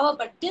பார்த்துட்டு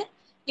பாவப்பட்டு,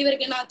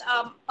 இவருக்கு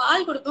நான்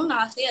பால் கொடுக்கணும்னு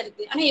ஆசையா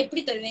இருக்கு, ஆனா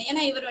எப்படி தருவேன்,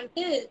 ஏன்னா இவர்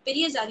வந்துட்டு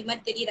பெரிய ஜாதி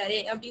மாதிரி தெரியறாரு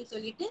அப்படின்னு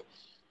சொல்லிட்டு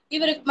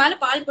இவருக்கு மேல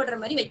பால் போடுற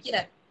மாதிரி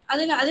வைக்கிறார்.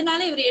 அதனால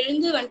இவர்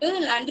எழுந்து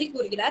வந்துட்டு நன்றி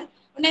கூறுகிறார்.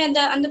 உடனே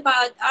அந்த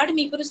ஆடு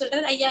மேய்ப்பரும்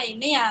சொல்றாரு, ஐயா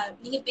என்னையா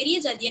நீங்க பெரிய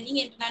ஜாதியா, நீங்க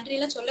எனக்கு நன்றி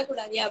எல்லாம்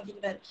சொல்லக்கூடாதியா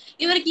அப்படிங்கிறாரு.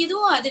 இவருக்கு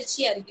இதுவும்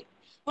அதிர்ச்சியா இருக்கு.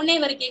 உடனே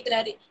இவர்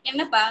கேக்குறாரு,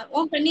 என்னப்பா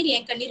உன் கண்ணீர்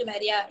என் கண்ணீர்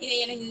வேறையா, இது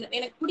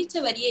எனக்கு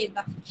பிடிச்ச வரியே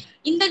இதுதான்.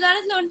 இந்த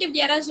காலத்துல வந்துட்டு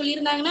இப்படி யாராவது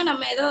சொல்லியிருந்தாங்கன்னா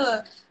நம்ம ஏதோ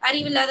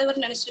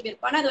அறிவில்லாதவர் நினைச்சிட்டு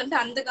போயிருப்போம். ஆனா அது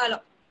வந்துட்டு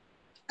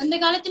அந்த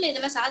காலத்துல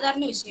இதெல்லாம்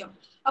சாதாரண விஷயம்.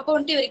 அப்போ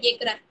வந்துட்டு இவர்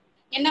கேக்குறாரு,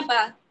 என்னப்பா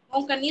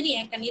உன் கண்ணீர்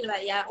என் கண்ணீர்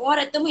வேறையா, உன்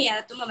ரத்தமும் என்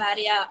ரத்தமும்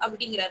வேறையா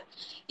அப்படிங்கிறாரு.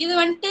 இது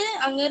வந்துட்டு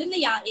அங்க இருந்து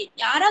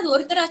யாராவது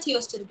ஒருத்தராச்சும்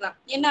யோசிச்சிருக்கலாம்,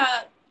 ஏன்னா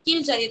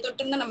கீழ் ஜாதியை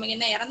தொட்டிருந்தா நம்ம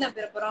என்ன இறந்தா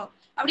பிறப்புறோம்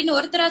அப்படின்னு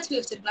ஒருத்தராச்சும்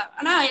யோசிச்சிருக்கலாம்.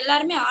 ஆனா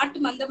எல்லாருமே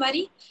ஆட்டும் அந்த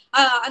மாதிரி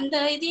அந்த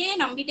இதையே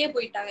நம்பிட்டே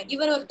போயிட்டாங்க.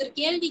 இவர் ஒருத்தர்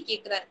கேள்வி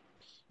கேட்கிறாரு.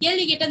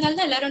 கேள்வி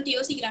கேட்டதுனாலதான் எல்லாரும் வந்துட்டு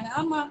யோசிக்கிறாங்க,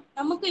 ஆமா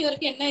நமக்கும்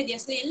இவருக்கும் என்ன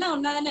வித்தியாசம், எல்லாம்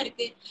ஒன்னாதானே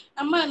இருக்கு,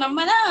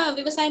 நம்ம தான்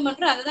விவசாயம்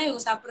பண்றோம், அதைதான்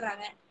இவங்க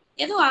சாப்பிடுறாங்க,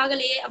 எதுவும்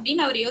ஆகலையே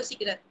அப்படின்னு அவர்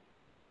யோசிக்கிறார்.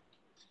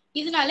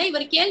 இதனால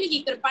இவர் கேள்வி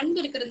கேட்கிற பண்பு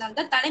இருக்கிறதுனால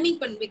தான், தலைமை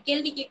பண்பு,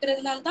 கேள்வி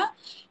கேட்கறதுனால்தான்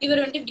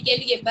இவர் வந்துட்டு இப்படி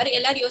கேள்வி கேட்பாரு.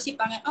 எல்லாரும்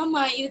யோசிப்பாங்க,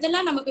 ஆமா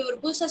இதெல்லாம் நமக்கு ஒரு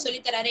புதுசா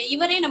சொல்லித்தராரு,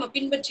 இவரே நம்ம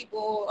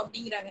பின்பற்றிப்போ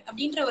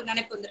அப்படின்ற ஒரு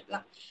நினைப்பு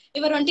வந்திருக்கலாம்.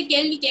 இவர் வந்துட்டு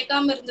கேள்வி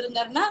கேட்காம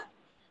இருந்திருந்தாருன்னா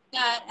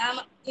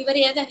ஆமா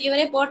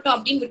இவரே போட்டோம்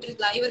அப்படின்னு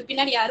விட்டுருக்கலாம். இவர்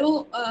பின்னாடி யாரும்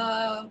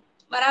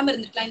வராம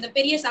இருந்திருக்கலாம். இந்த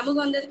பெரிய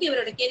சமூகம் வந்ததுக்கு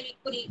இவரோட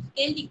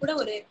கேள்வி கூட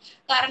ஒரு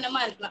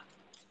காரணமா இருக்கலாம்.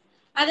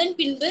 அதன்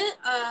பின்பு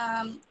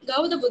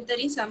கௌத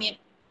புத்தரின் சமயம்.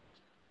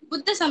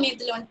 புத்த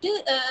சமயத்துல வந்துட்டு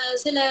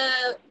சில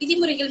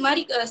விதிமுறைகள்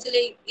மாதிரி சில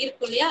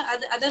இருக்கும் இல்லையா,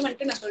 அதை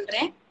வந்துட்டு நான்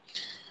சொல்றேன்.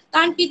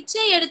 தான்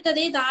பிச்சை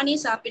எடுத்ததை தானே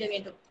சாப்பிட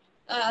வேண்டும்.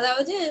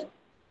 அதாவது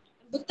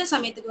புத்த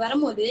சமயத்துக்கு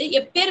வரும்போது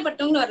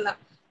எப்பேற்பட்டவங்களும் வரலாம்,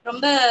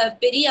 ரொம்ப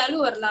பெரிய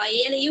ஆளும் வரலாம்,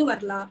 ஏழையும்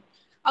வரலாம்.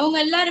 அவங்க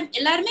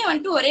எல்லாருமே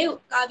வந்துட்டு ஒரே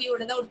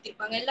காவியோட தான்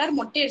உடுத்திருப்பாங்க, எல்லாரும்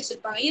மொட்டை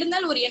அடிச்சிருப்பாங்க.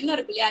 இருந்தாலும் ஒரு எண்ணம்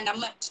இருக்கு இல்லையா,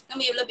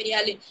 நம்ம எவ்வளவு பெரிய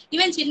ஆளு,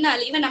 இவன் சின்ன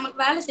ஆளு, இவன் நமக்கு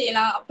வேலை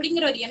செய்யலாம்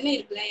அப்படிங்கிற ஒரு எண்ணம்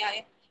இருக்கு இல்லையா,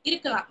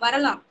 இருக்கலாம்,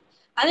 வரலாம்.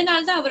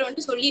 அதனாலதான் அவர்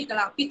வந்துட்டு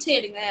சொல்லியிருக்கலாம் பிச்சை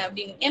எடுங்க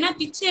அப்படின்னு. ஏன்னா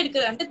பிச்சை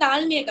எடுக்கிறது வந்துட்டு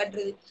தாழ்மையை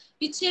கட்டுறது.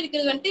 பிச்சை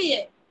எடுக்கிறது வந்துட்டு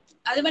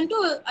அது வந்துட்டு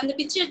அந்த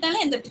பிச்சை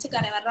எடுத்தாலும் எந்த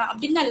பிச்சைக்காரன் வர்றான்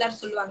அப்படின்னு தான்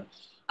எல்லாரும் சொல்லுவாங்க.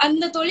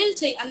 அந்த தொழில்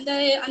அந்த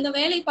அந்த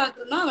வேலை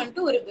பார்க்கணும்னா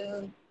வந்துட்டு ஒரு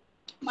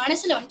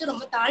மனசுல வந்துட்டு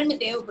ரொம்ப தாழ்மை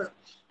தேவைப்படும்.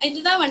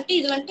 இதுதான் வந்துட்டு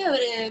இது வந்துட்டு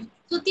அவரு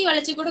சுத்தி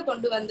வளைச்சு கூட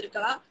கொண்டு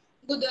வந்திருக்கலாம்.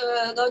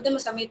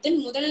 கௌதம சமயத்தின்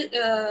முதல்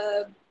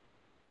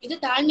இது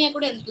தாழ்மையா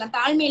கூட இருந்துக்கலாம்.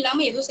 தாழ்மை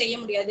இல்லாம எதுவும் செய்ய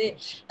முடியாது.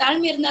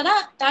 தாழ்மை இருந்தா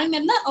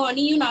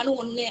நீயும் நானும்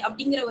ஒண்ணு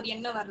அப்படிங்கிற ஒரு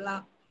எண்ணம்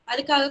வரலாம்.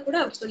 அதுக்காக கூட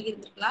அவர் சொல்லி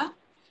இருந்திருக்கலாம்.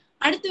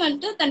 அடுத்து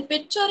வந்துட்டு தன்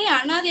பெற்றோரை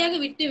அனாதையாக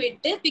விட்டு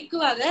விட்டு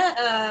பிக்குவாக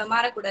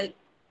மாறக்கூடாது.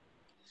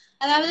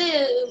 அதாவது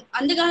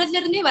அந்த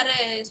காலத்துல இருந்தே வர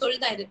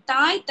சொல்தான் இது.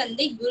 தாய்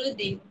தந்தை குரு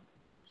தெய்வம்.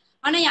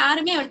 ஆனா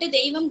யாருமே வந்துட்டு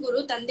தெய்வம் குரு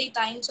தந்தை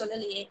தாயின்னு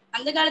சொல்லலையே.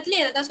 அந்த காலத்துல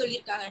எதைதான்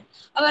சொல்லியிருக்காங்க.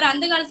 அவர்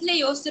அந்த காலத்துல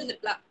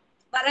யோசிச்சிருந்துருக்கலாம்.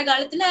 வர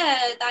காலத்துல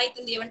தாய்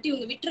தந்தையை வந்துட்டு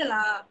இவங்க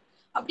விட்டுறலாம்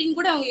அப்படின்னு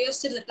கூட அவங்க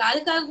யோசிச்சிருந்திருக்கலாம்.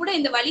 அதுக்காக கூட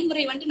இந்த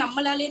வழிமுறை வந்துட்டு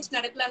நம்மளாலே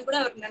நடக்கலாம்னு கூட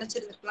அவர்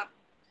நினைச்சிருந்திருக்கலாம்.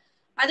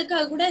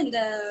 அதுக்காக கூட இந்த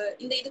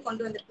இது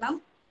கொண்டு வந்திருக்கலாம்.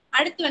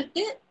 அடுத்து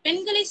வந்துட்டு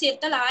பெண்களை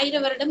சேர்த்தால் 1000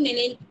 வருடம்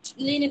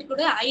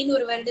நிலைநிற்கூட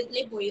 500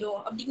 வருடத்திலே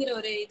போயிரும் அப்படிங்கிற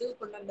ஒரு இது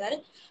கொண்டு வந்தாரு.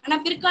 ஆனா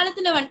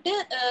பிற்காலத்துல வந்துட்டு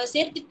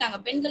சேர்த்துக்கிட்டாங்க.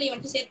 பெண்களை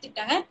வந்துட்டு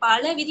சேர்த்துக்கிட்டாங்க.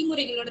 பல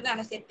விதிமுறைகளோட தான்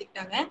ஆனா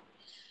சேர்த்துக்கிட்டாங்க.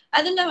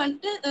 அதுல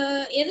வந்துட்டு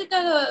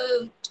எதுக்காக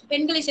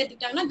பெண்களை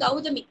சேர்த்துக்கிட்டாங்கன்னா,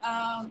 கௌதமி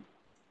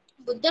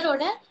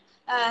புத்தரோட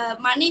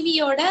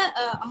மனைவியோட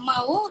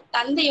அம்மாவும்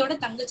தந்தையோட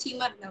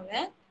தங்கச்சியுமா இருந்தாங்க.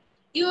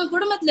 இவங்க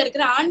குடும்பத்துல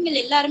இருக்கிற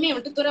ஆண்கள் எல்லாருமே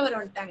வந்துட்டு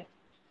துறவரம் வந்துட்டாங்க.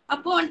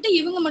 அப்போ வந்துட்டு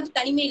இவங்க மட்டும்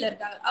தனிமையில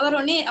இருக்காங்க.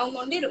 அவங்க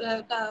வந்து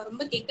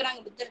ரொம்ப கேக்குறாங்க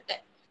புத்தர்கிட்ட,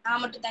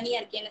 நான் மட்டும் தனியா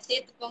இருக்கேன், என்ன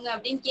சேர்த்துக்கோங்க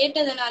அப்படின்னு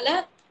கேட்டதுனால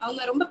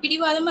அவங்க ரொம்ப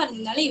பிடிவாதமா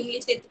இருந்ததுனால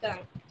இவங்களையும்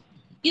சேர்த்துக்கிறாங்க.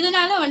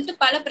 இதனால வந்துட்டு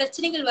பல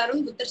பிரச்சனைகள்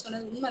வரும்னு புத்தர்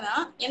சொன்னது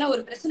உண்மைதான். ஏன்னா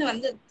ஒரு பிரச்சனை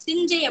வந்து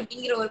சிஞ்சை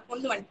அப்படிங்கிற ஒரு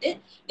பொண்ணு வந்துட்டு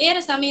வேற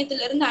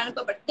சமயத்துல இருந்து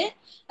அனுப்பப்பட்டு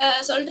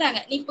சொல்றாங்க,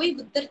 நீ போய்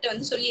புத்தர்கிட்ட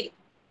வந்து சொல்லிடு,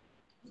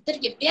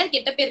 புத்தருக்கு எப்படியாவது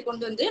கெட்ட பேர்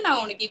கொண்டு வந்து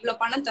நான் உனக்கு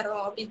இவ்வளவு பணம்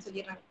தரோம் அப்படின்னு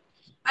சொல்லிடுறாங்க.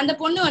 அந்த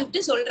பொண்ணு வந்துட்டு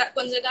சொல்றா,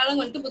 கொஞ்ச காலம்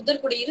வந்துட்டு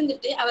புத்தர் கூட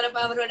இருந்துட்டு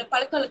அவரோட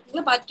பழக்க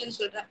வழக்கங்களை பார்த்துட்டுன்னு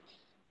சொல்றா.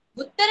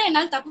 புத்தரை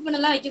என்னால் தப்பு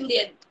பண்ணலாம் வைக்க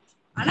முடியாது,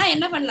 ஆனா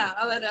என்ன பண்ணலாம்,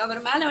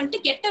 அவர் மேல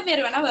வந்துட்டு கெட்ட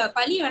பேர் வேணா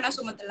பழி வேணா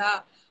சுமத்தலாம்,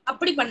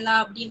 அப்படி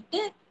பண்ணலாம்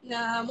அப்படின்ட்டு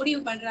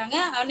முடிவு பண்றாங்க.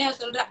 அவனே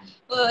சொல்றா,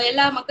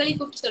 எல்லா மக்களையும்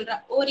கூப்பிட்டு சொல்றா,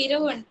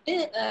 ஓரிரவு வந்துட்டு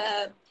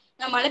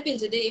நான் மழை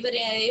பெஞ்சது,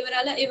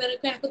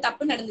 இவருக்கு எனக்கு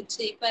தப்பு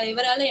நடந்துச்சு, இப்ப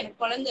இவரால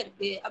எனக்கு குழந்தை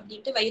இருக்கு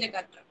அப்படின்ட்டு வயிறை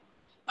காட்டுறான்.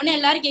 உடனே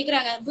எல்லாரும்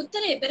கேக்குறாங்க,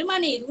 புத்தரே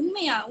பெருமானே இது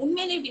உண்மையா,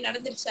 உண்மையிலே இப்படி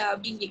நடந்துருச்சா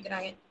அப்படின்னு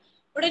கேக்குறாங்க.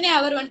 உடனே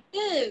அவர்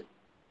வந்துட்டு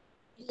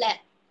இல்ல,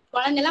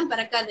 குழந்தை எல்லாம்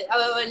பிறக்காது,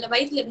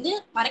 வயிற்றுல இருந்து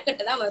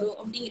மரக்கட்டை தான் வரும்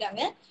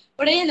அப்படிங்கிறாங்க.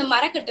 உடனே அந்த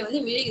மரக்கட்டை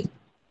வந்து விழுகுது.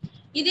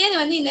 இதே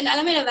வந்து இந்த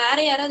நிலைமையில வேற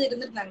யாராவது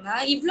இருந்திருந்தாங்கன்னா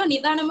இவ்வளவு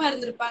நிதானமா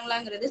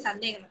இருந்திருப்பாங்களாங்கிறது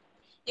சந்தேகம்.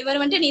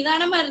 இவர் வந்துட்டு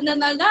நிதானமா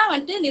இருந்ததுனால்தான்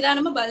வந்துட்டு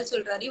நிதானமா பதில்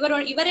சொல்றாரு.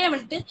 இவரே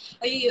வந்துட்டு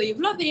ஐயோ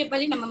இவ்வளவு பெரிய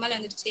பழி நம்ம மேல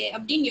வந்துருச்சு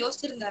அப்படின்னு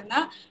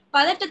யோசிச்சிருந்தாருன்னா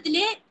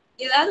பதட்டத்திலே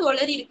ஏதாவது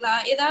உளறி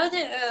இருக்கலாம், ஏதாவது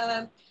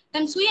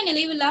தன் சுய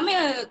நினைவு இல்லாம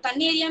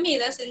தன்னேறியாம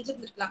ஏதாவது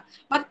செஞ்சிருந்திருக்கலாம்.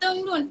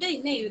 மத்தவங்களும் வந்துட்டு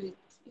என்ன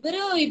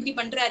இவரும் இப்படி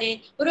பண்றாரு,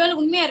 ஒருவேளை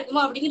உண்மையா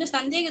இருக்குமோ அப்படிங்கிற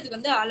சந்தேகத்துக்கு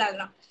வந்து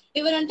ஆளாகலாம்.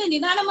 இவர் வந்துட்டு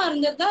நிதானமா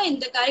இருந்ததுதான்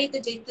இந்த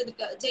காரியத்தை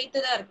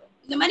ஜெயித்ததா இருக்கும்.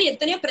 இந்த மாதிரி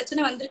எத்தனையோ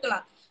பிரச்சனை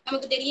வந்திருக்கலாம்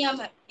நமக்கு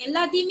தெரியாம.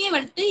 எல்லாத்தையுமே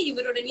வந்துட்டு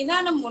இவரோட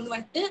நிதானம் ஒண்ணு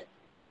வந்துட்டு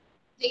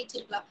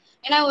ஜெயிச்சிருக்கலாம்.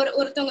 ஏன்னா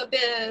ஒருத்தவங்க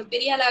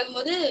பெரிய ஆள் ஆகும்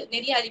போது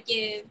நிறைய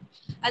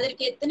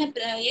அதற்கு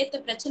ஏத்த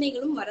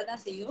பிரச்சனைகளும்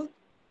வரதான் செய்யும்.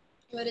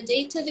 இவர்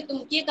ஜெயிச்சதுக்கு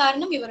முக்கிய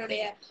காரணம்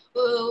இவருடைய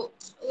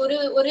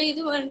ஒரு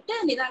இது வந்துட்டு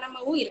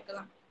நிதானமாவும்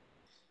இருக்கலாம்.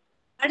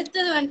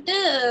 அடுத்தது வந்துட்டு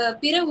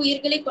பிற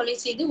உயிர்களை கொலை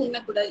செய்து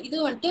உண்ணக்கூடாது. இது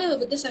வந்துட்டு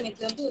புத்த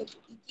சமயத்துல வந்து ஒரு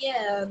முக்கிய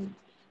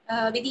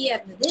விதியா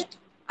இருந்தது.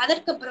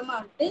 அதற்கப்புறமா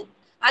வந்துட்டு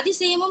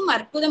அதிசயமும்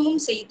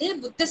அற்புதமும் செய்து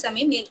புத்த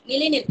சமயம்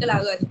நிலை நிற்கல்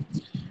ஆகாது.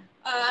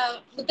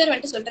 புத்தர்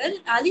வந்துட்டு சொல்றாரு,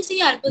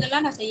 அதிசயம்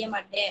அற்புதம்லாம் நான் செய்ய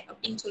மாட்டேன்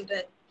அப்படின்னு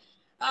சொல்றாரு.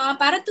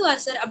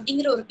 பரத்துவாசர்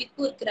அப்படிங்கிற ஒரு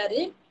பிக்கு இருக்கிறாரு.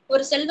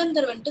 ஒரு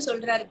செல்வந்தர் வந்துட்டு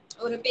சொல்றாரு,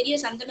 ஒரு பெரிய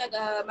சந்தன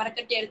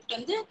மரக்கட்டை எடுத்துட்டு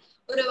வந்து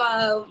ஒரு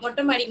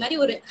மொட்டை மாடி மாதிரி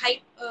ஒரு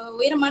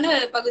உயரமான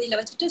பகுதியில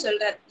வச்சுட்டு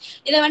சொல்றாரு,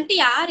 இதை வந்துட்டு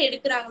யார்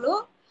எடுக்கிறாங்களோ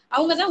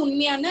அவங்கதான்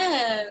உண்மையான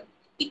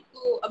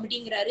பிக்கு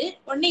அப்படிங்கிறாரு.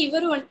 உடனே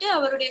இவரும் வந்துட்டு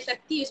அவருடைய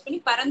சக்தி யூஸ்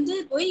பண்ணி பறந்து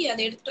போய்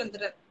அதை எடுத்துட்டு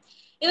வந்துடுறாரு.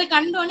 இதை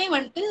கண்டோடனே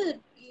வந்துட்டு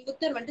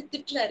புத்தர் வந்துட்டு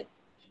திட்டுறாரு.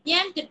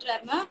 ஏன்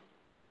திட்டுறாருன்னா,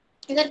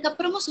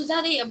 இதற்கப்புறமும்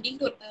சுஜாதை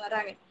அப்படின்ட்டு ஒருத்தங்க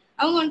வராங்க.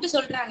 அவங்க வந்துட்டு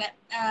சொல்றாங்க,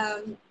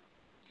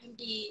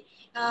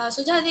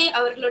 சுஜாதை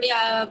அவர்களுடைய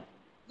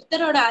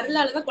புத்தரோட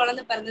அருளாலதான்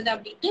குழந்தை பிறந்தது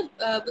அப்படின்ட்டு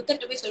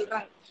புத்தர்கிட்ட போய்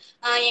சொல்றாங்க.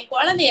 என்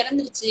குழந்தை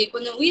இறந்துருச்சு,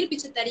 கொஞ்சம் உயிர்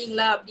பிச்சை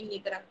தரீங்களா அப்படின்னு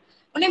கேக்குறாங்க.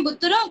 உடனே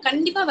புத்தரும்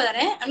கண்டிப்பா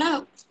வரேன், ஆனா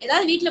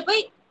ஏதாவது வீட்டுல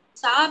போய்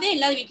சாவே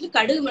இல்லாத வீட்டுல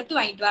கடுகு மட்டும்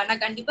வாங்கிட்டு வா,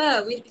 நான் கண்டிப்பா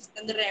உயிர் பிச்சை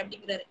தந்துடுறேன்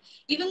அப்படிங்கிறாரு.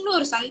 இவங்களும்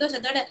ஒரு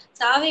சந்தோஷத்தோட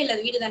சாவே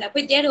இல்லாத வீடு தானே,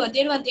 போய்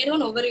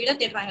தேடுவான் ஒவ்வொரு வீடா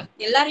தேடுறாங்க.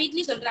 எல்லார்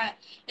வீட்லயும் சொல்றாங்க,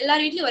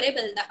 எல்லார் வீட்லயும் ஒரே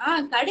பதில்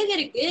தான், கடுகு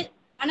இருக்கு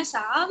ஆனா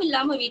சாவு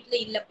இல்லாம வீட்டுல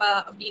இல்லப்பா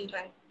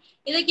அப்படின்றாங்க.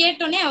 இதை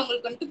கேட்டோடனே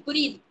அவங்களுக்கு வந்துட்டு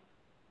புரியுது,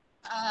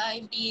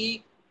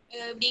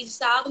 இப்படி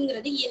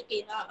சாவுங்கிறது இயற்கை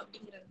தான்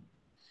அப்படிங்கிறது.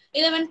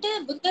 இதை வந்துட்டு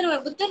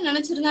புத்தர்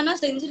நினைச்சிருந்தானா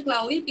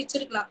செஞ்சிருக்கலாம், உயிர்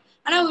பிச்சிருக்கலாம்.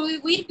 ஆனா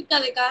உயிர்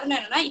பிக்காத காரணம்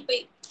என்னன்னா, இப்ப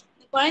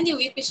குழந்தைய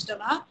உயிர்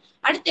பிச்சிட்டோம்னா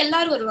அடுத்து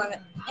எல்லாரும் வருவாங்க.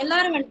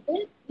 எல்லாரும் வந்துட்டு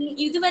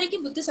இது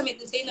வரைக்கும் புத்த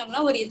சமயத்துல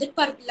சேர்ந்தவங்கன்னா ஒரு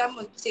எதிர்பார்ப்பு இல்லாம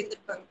வந்துட்டு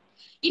சேர்ந்திருப்பாங்க.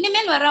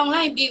 இனிமேல்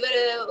வர்றவங்களாம் இப்படி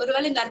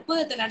ஒருவேளை இந்த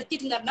அற்புதத்தை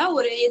நடத்திட்டு இருந்தாருன்னா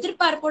ஒரு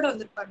எதிர்பார்ப்போட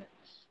வந்திருப்பாங்க.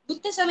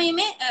 புத்த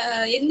சமயமே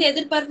எந்த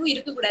எதிர்பார்ப்பும்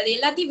இருக்கக்கூடாது,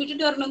 எல்லாத்தையும்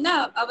விட்டுட்டு வரணும் தான்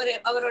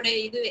அவரோட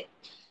இதுவே.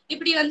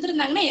 இப்படி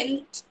வந்திருந்தாங்கன்னா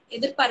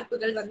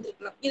எதிர்பார்ப்புகள்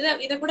வந்திருக்கலாம்,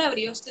 இத கூட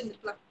அவர்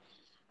யோசிச்சிருந்திருக்கலாம்.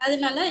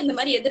 அதனால இந்த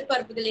மாதிரி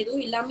எதிர்பார்ப்புகள்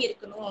எதுவும் இல்லாம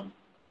இருக்கணும்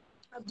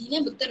அப்படின்னு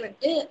புத்தர்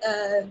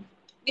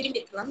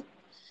விரும்பியிருக்கலாம்.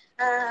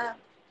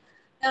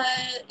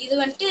 இது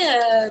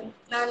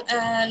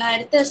நான்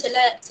எடுத்த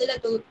சில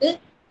தொகுப்பு.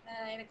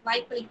 எனக்கு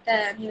வாய்ப்பளித்த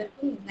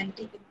அனைவருக்கும்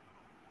நன்றி.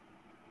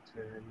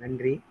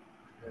 நன்றி.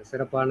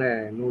 சிறப்பான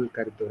நூல்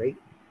கருத்துரை.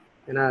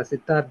 ஏன்னா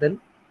சித்தார்த்தன்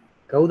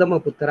கௌதம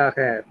புத்தராக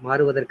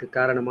மாறுவதற்கு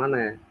காரணமான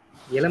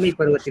இளமை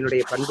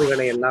பருவத்தினுடைய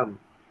பண்புகளை எல்லாம்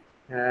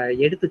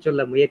எடுத்து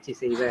சொல்ல முயற்சி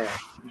செய்த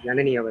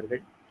ஜனனி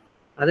அவர்கள்,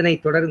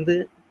 அதனைத் தொடர்ந்து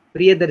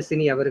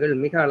பிரியதர்சினி அவர்கள்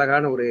மிக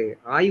அழகான ஒரு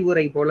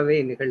ஆய்வுரை போலவே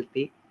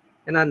நிகழ்த்தி,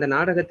 ஏன்னா அந்த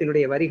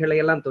நாடகத்தினுடைய வரிகளை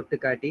எல்லாம் தொட்டு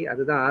காட்டி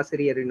அதுதான்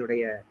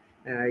ஆசிரியரினுடைய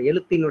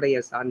எழுத்தினுடைய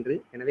சான்று.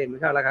 எனவே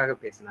மிக அழகாக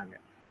பேசினாங்க.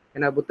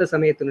 ஏன்னா புத்த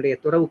சமயத்தினுடைய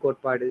துறவு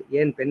கோட்பாடு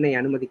ஏன் பெண்ணை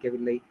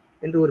அனுமதிக்கவில்லை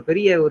என்று ஒரு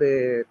பெரிய ஒரு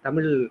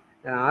தமிழ்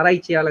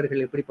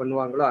ஆராய்ச்சியாளர்கள் எப்படி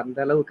பண்ணுவாங்களோ அந்த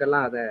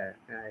அளவுக்கெல்லாம் அதை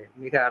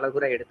மிக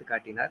அழகுற எடுத்து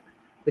காட்டினார்.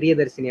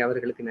 பிரியதர்சினி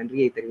அவர்களுக்கு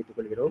நன்றியை தெரிவித்துக்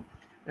கொள்கிறோம்.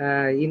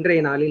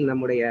 இன்றைய நாளில்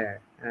நம்முடைய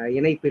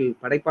இணைப்பில்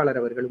படைப்பாளர்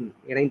அவர்களும்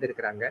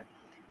இணைந்திருக்கிறாங்க.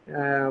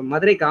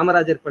 மதுரை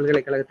காமராஜர்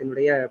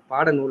பல்கலைக்கழகத்தினுடைய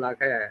பாட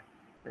நூலாக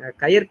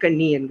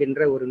கயற்கண்ணி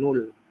என்கின்ற ஒரு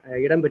நூல்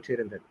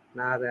இடம்பெற்றிருந்தது.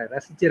 நான் அதை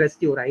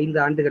ரசித்து ஒரு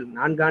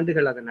 4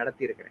 ஆண்டுகள் அதை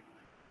நடத்தி இருக்கிறேன்.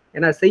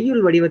 ஏன்னா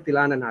செய்யுள்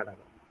வடிவத்திலான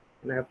நாடகம்.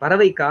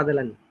 பறவை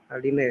காதலன்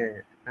அப்படின்னு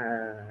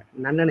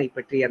நன்னனை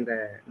பற்றி அந்த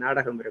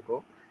நாடகம்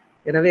இருக்கும்.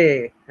 எனவே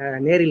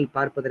நேரில்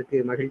பார்ப்பதற்கு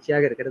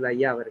மகிழ்ச்சியாக இருக்கிறது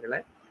ஐயா அவர்களை.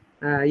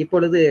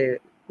 இப்பொழுது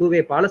கூவே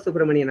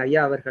பாலசுப்ரமணியன்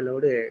ஐயா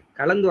அவர்களோடு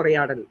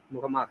கலந்துரையாடல்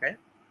முகமாக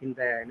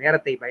இந்த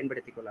நேரத்தை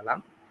பயன்படுத்தி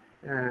கொள்ளலாம்.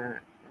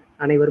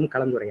 அனைவரும்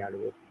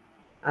கலந்துரையாடுவோம்.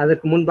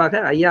 அதற்கு முன்பாக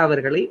ஐயா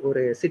அவர்களை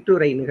ஒரு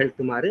சிற்றுரை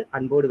நிகழ்த்துமாறு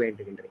அன்போடு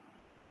வேண்டுகின்றேன்.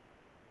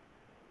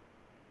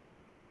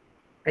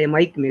 ஐயா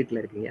மைக்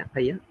மியூட்ல இருக்கீங்க.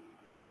 ஐயா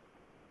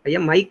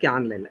ஐயா மைக்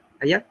ஆன்ல இல்லை.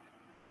 ஐயா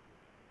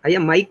ஐயா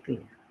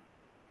மைக்குங்க.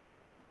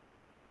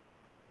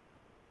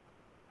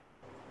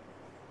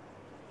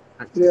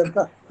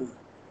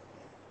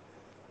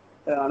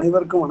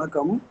 அனைவருக்கும்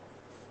வணக்கம்.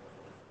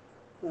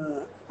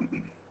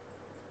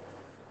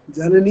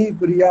 ஜனனி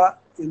பிரியா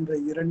என்ற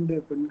 2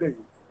 பெண்கள்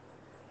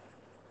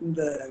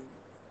இந்த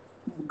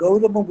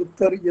கௌதம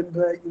புத்தர் என்ற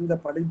இந்த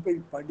படைப்பை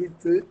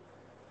படித்து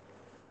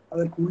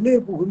அதற்கு உள்ளே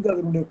புகுந்து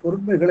அதனுடைய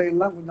பொறுமைகளை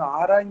எல்லாம் கொஞ்சம்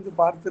ஆராய்ந்து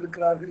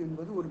பார்த்திருக்கிறார்கள்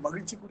என்பது ஒரு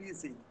மகிழ்ச்சிக்குரிய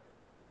செய்தி.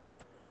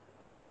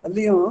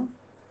 அதுலேயும்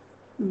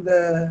இந்த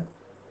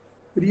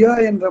பிரியா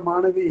என்ற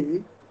மாணவி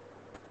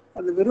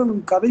அது வெறும்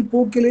கதை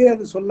போக்கிலே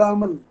அது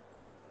சொல்லாமல்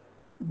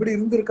இப்படி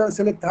இருந்திருக்கா,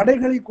 சில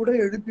தடைகளை கூட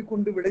எழுப்பி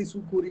கொண்டு விடை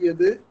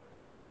கூறியது.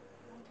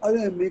 அது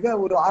மிக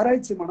ஒரு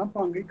ஆராய்ச்சி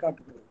மனப்பாங்கை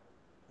காட்டுகிறது.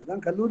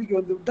 இதுதான் கல்லூரிக்கு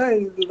வந்து விட்டா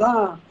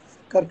இதுதான்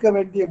கற்க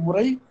வேண்டிய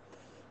முறை.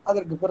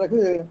 அதற்கு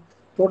பிறகு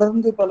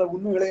தொடர்ந்து பல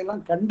உண்மைகளை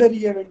எல்லாம்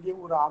கண்டறிய வேண்டிய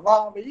ஒரு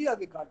அவாவை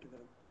அது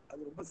காட்டுகிறது.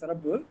 அது ரொம்ப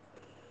சிறப்பு.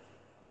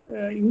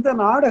 இந்த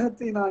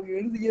நாடகத்தை நான்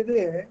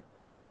எழுதியதே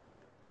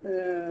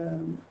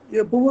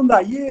எப்பவும் இந்த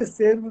IAS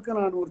தேர்வுக்கு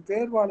நான் ஒரு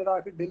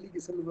தேர்வாளராக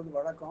டெல்லிக்கு செல்வது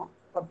வழக்கம்.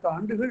 10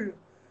 ஆண்டுகள்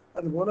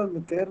அதுபோல அந்த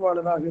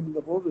தேர்வாளராக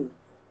இருந்த போது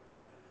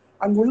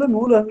அங்குள்ள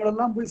நூலகங்கள்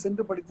எல்லாம் போய்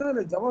சென்று படித்தேன்.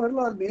 அதில்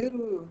ஜவஹர்லால்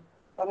நேரு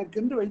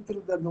தனக்கென்று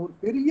வைத்திருந்த அந்த ஒரு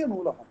பெரிய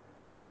நூலகம்,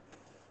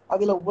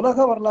 அதுல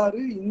உலக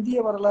வரலாறு, இந்திய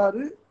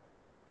வரலாறு,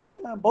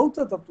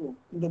 பௌத்த தத்துவம்,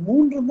 இந்த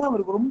 3 தான்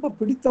அவருக்கு ரொம்ப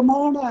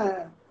பிடித்தமான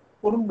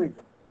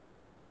பொருண்மைகள்.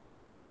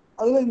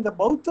 அதுல இந்த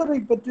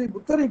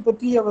புத்தரை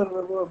பற்றி அவர்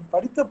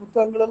படித்த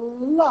புத்தகங்கள்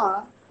எல்லாம்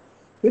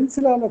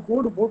பென்சிலால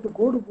கோடு போட்டு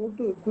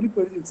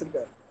குறிப்பு எழுதி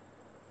வச்சிருக்காரு.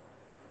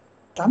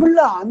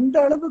 தமிழ்ல அந்த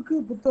அளவுக்கு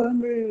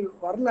புத்தகங்கள்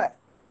வரல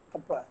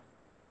அப்ப.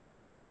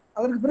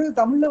 அதற்கு பிறகு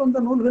தமிழ்ல வந்த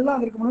நூல்கள்லாம்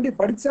அதற்கு முன்னாடி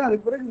படித்தேன்.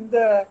 அதுக்கு பிறகு இந்த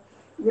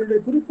இவருடைய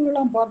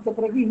குறிப்புகள்லாம் பார்த்த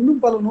பிறகு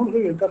இன்னும் பல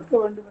நூல்கள் கற்க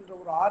வேண்டும் என்ற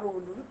ஒரு ஆர்வம்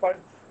வந்தது.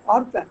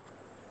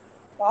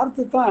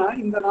 பார்த்து தான்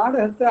இந்த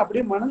நாடகத்தை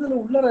அப்படியே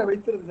மனதில் உள்ளர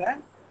வைத்திருந்தேன்.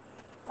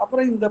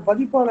 அப்புறம் இந்த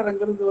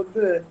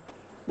பதிப்பாளருங்கிறது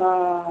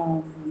நான்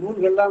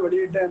நூல்கள்லாம்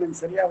வெளியிட்டேன்,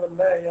 எனக்கு சரியா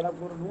வரல,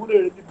 எனக்கு ஒரு நூல்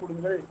எழுதி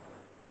கொடுங்கள்,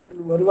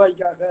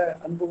 வருவாய்க்காக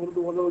அன்பு உருது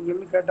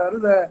உதவுங்கள்னு கேட்டாரு.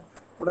 இதை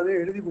உடனே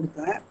எழுதி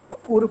கொடுத்தேன்.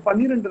 ஒரு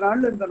 12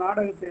 நாள்ல இந்த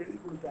நாடகத்தை எழுதி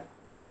கொடுத்தேன்.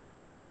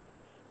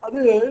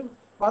 அது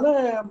பல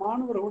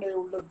மாணவர்களுடைய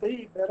உள்ளத்தை,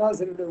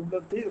 பேராசிரியருடைய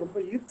உள்ளத்தை ரொம்ப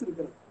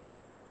ஈர்த்திருக்கிறது.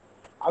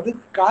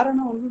 அதுக்கு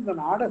காரணம் இந்த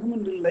நாடகம்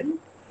என்று இல்லை,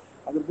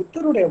 அது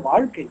புத்தருடைய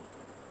வாழ்க்கை.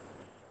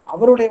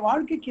 அவருடைய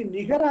வாழ்க்கைக்கு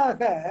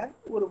நிகராக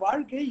ஒரு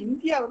வாழ்க்கையை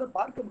இந்தியாவில்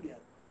பார்க்க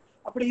முடியாது.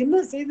 அப்படி என்ன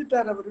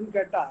செய்துட்டார் அவருன்னு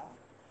கேட்டா,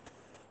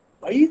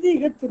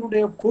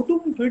 வைதிகத்தினுடைய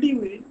கொடும்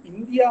பிடிவு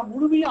இந்தியா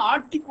முழுமையும்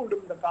ஆட்டி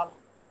கொண்டிருந்த காலம்.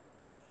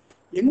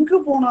 எங்கு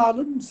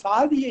போனாலும்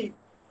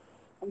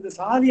அந்த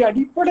சாதி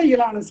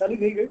அடிப்படையிலான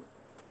சலுகைகள்,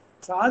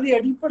 சாதி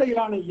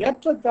அடிப்படையிலான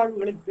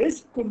ஏற்றத்தாழ்வுகளை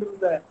பேசிக்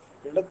கொண்டிருந்த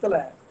இடத்துல,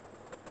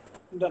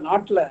 இந்த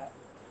நாட்டுல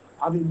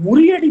அதை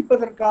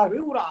முறியடிப்பதற்காக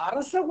ஒரு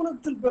அரச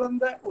குலத்தில்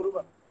பிறந்த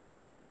ஒருவர்,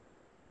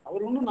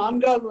 அவர் ஒன்றும்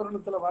 4வது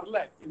வருணத்துல வரல,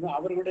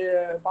 அவர்களுடைய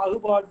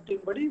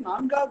பாகுபாட்டின்படி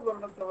 4வது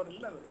வருணத்தவர்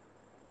இல்லை. அவர்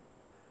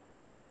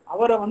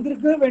அவரை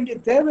வந்திருக்க வேண்டிய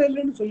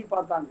தேவையில்லைன்னு சொல்லி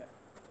பார்த்தாங்க.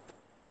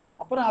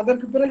 அப்புறம்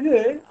அதற்கு பிறகு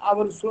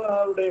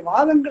அவருடைய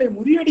வாதங்களை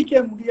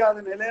முறியடிக்க முடியாத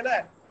நிலையில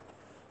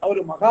அவர்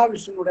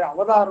மகாவிஷ்ணுனுடைய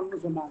அவதாரம்னு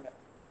சொன்னாங்க.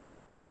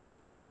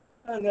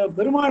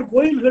 பெருமாள்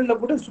கோயில்கள்ல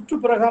கூட சுற்று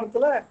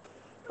பிரகாரத்துல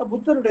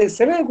புத்தருடைய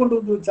சிலையை கொண்டு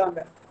வந்து வச்சாங்க.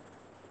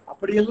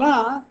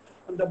 அப்படியெல்லாம்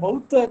அந்த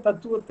பௌத்த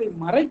தத்துவத்தை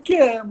மறைக்க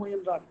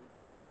முயன்றார்கள்.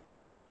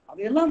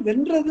 அதையெல்லாம்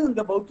வென்றது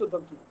இந்த பௌத்த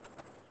தத்துவம்.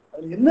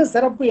 அதுல என்ன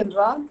சிறப்பு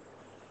என்றால்,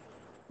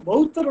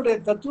 பௌத்தருடைய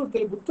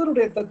தத்துவத்திலே,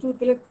 புத்தருடைய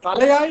தத்துவத்திலே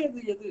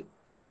தலையாயது எது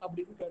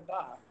அப்படின்னு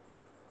கேட்டா,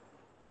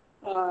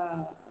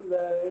 அந்த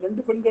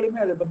 2 பெண்களுமே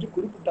அதை பற்றி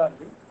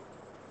குறிப்பிட்டார்கள்.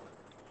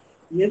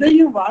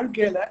 எதையும்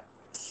வாழ்க்கையில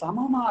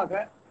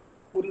சமமாக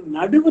ஒரு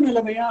நடுவு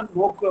நிலைமையா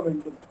நோக்க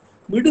வேண்டும்,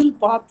 மிடில்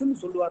பாத்துன்னு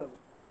சொல்லுவார். அவர்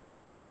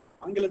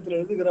ஆங்கிலத்தில்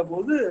எழுதுகிற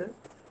போது,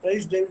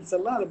 ரைஸ் டேவிட்ஸ்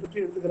எல்லாம் அதை பற்றி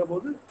எழுதுகிற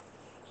போது,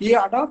 he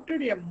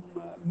adopted a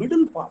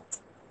middle path.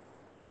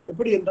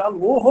 எப்படி என்றால்,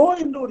 ஓஹோ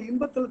என்ற ஒரு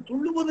இன்பத்தில்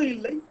துள்ளுவதும்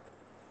இல்லை,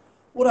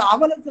 ஒரு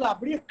அவலத்தில்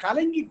அப்படியே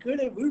கலங்கி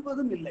கீழே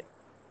வீழ்வதும் இல்லை.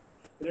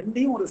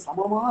 ரெண்டையும் ஒரு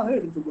சமமாக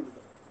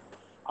எடுத்துக்கொள்ளுது.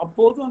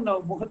 அப்போதும் அந்த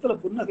முகத்துல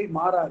புன்னகை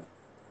மாறாது.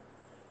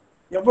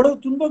 எவ்வளவு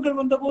துன்பங்கள்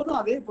வந்த போதும்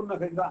அதே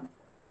புன்னகை தான்.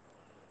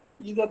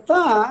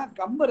 இதத்தான்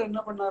கம்பர் என்ன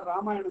பண்ணார்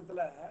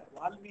ராமாயணத்துல,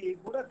 வால்மீகி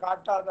கூட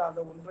காட்டாத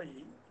அந்த ஒன்றை,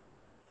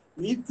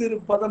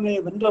 நீத்திருப்பதமே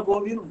வென்ற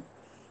போதிலும்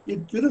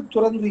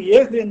இத்திருத்துறந்து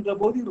ஏகு என்ற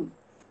போதிலும்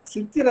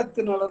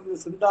சித்திரத்து நலர்ந்து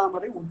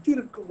சிந்தாமரை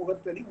உத்திருக்கு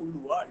முகத்தனி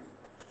உள்ளுவாள்.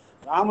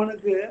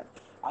 ராமனுக்கு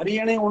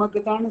அரியணை உனக்கு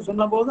தான்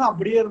சொன்ன போதும்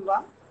அப்படியே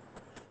இருந்தான்,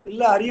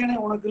 இல்ல அரியணை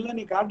உனக்கு இல்ல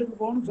நீ காட்டுக்கு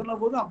போகணும்னு சொன்ன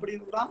போதும் அப்படி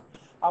இருந்தான்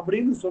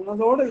அப்படின்னு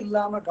சொன்னதோடு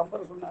இல்லாம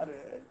கம்பர் சொன்னாரு,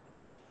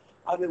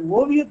 அது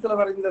ஓவியத்துல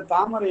வரைந்த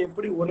தாமரை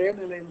எப்படி ஒரே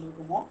நிலையில்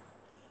இருக்குமோ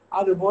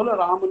அது போல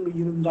ராமன்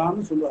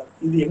இருந்தான்னு சொல்லுவார்.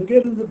 இது எங்க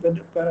இருந்து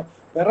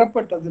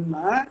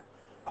பெறப்பட்டதுன்னா,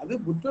 அது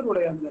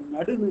புத்தருடைய அந்த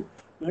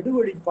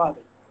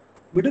நடுவழிப்பாதை,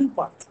 மிடில்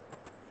பாத்.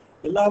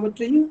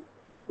 எல்லாவற்றையும்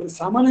ஒரு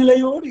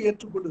சமநிலையோடு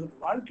ஏற்றுக்கொள்ளுகிறது.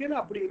 வாழ்க்கையில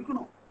அப்படி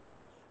இருக்கணும்.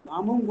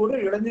 நாமும் கூட,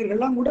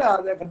 இளைஞர்கள்லாம் கூட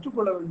அதை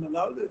கற்றுக்கொள்ள வேண்டும்.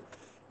 அதாவது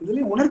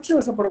இதுலயும் உணர்ச்சி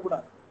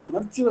வசப்படக்கூடாது.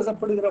 உணர்ச்சி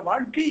வசப்படுகிற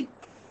வாழ்க்கை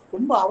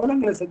ரொம்ப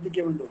அவலங்களை சந்திக்க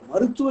வேண்டும்.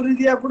 மருத்துவ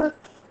ரீதியா கூட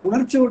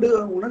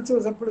உணர்ச்சி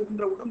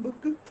வசப்படுகின்ற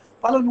உடம்புக்கு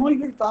பல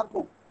நோய்கள்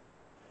தாக்கும்.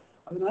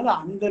 அதனால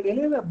அந்த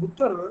நிலையில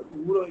புத்தர்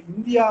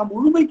இந்தியா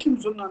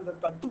முழுமைக்கும் சொன்ன அந்த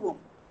தத்துவம்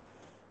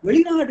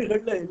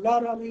வெளிநாடுகள்ல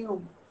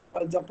எல்லாராலையும்,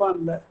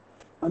 ஜப்பான்ல,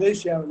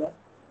 மலேசியாவில்,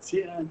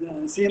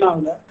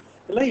 சீனாவில்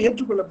எல்லாம்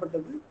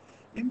ஏற்றுக்கொள்ளப்பட்டது.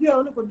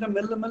 இந்தியாவில் கொஞ்சம்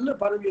மெல்ல மெல்ல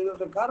பரவியது.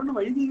 அதற்கு காரணம்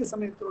வைதிக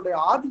சமயத்தினுடைய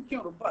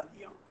ஆதிக்கம் ரொம்ப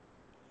அதிகம்.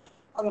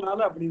 அதனால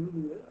அப்படி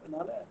இருந்தது.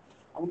 அதனால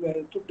அவங்க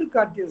தொட்டு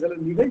காட்டிய சில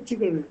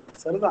நிகழ்ச்சிகள்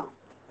சரிதான்.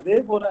 அதே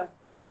போல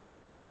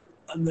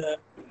அந்த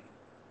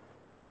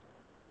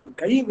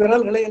கை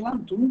விரல்களை எல்லாம்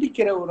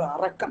துண்டிக்கிற ஒரு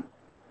அரக்கன்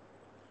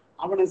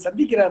அவனை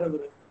சந்திக்கிறார்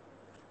அவரு.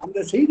 அந்த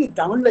செய்தி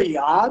தமிழ்ல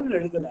யாரும்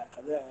எழுதல.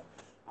 அதை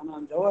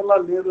நான்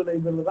ஜவஹர்லால் நேரு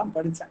லைப்ரரியில தான்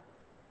படித்தேன்.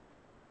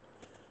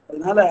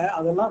 அதனால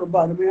அதெல்லாம் ரொம்ப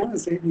அருமையான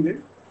செய்திகள்.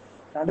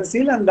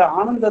 கடைசியில் அந்த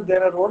ஆனந்த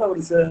தேரரோடு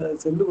அவர்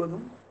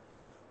செல்லுவதும்,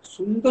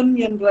 சுந்தன்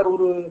என்ற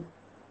ஒரு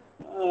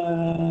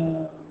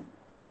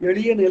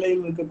எளிய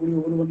நிலையில் இருக்கக்கூடிய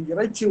ஒருவன்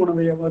இறைச்சி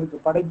உணவை அவருக்கு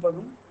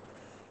படைப்பதும்,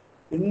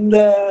 எந்த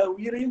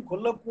உயிரையும்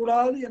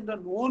கொல்லக்கூடாது என்ற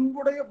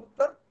நோன்புடைய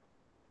புத்தர்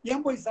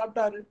ஏன் போய்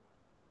சாப்பிட்டாரு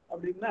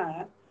அப்படின்னா,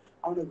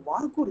 அவனுக்கு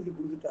வாக்குறுதி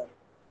கொடுத்துட்டாரு.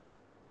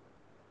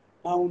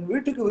 நான் உன்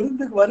வீட்டுக்கு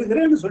விருந்துக்கு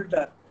வருகிறேன்னு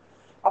சொல்லிட்டார்.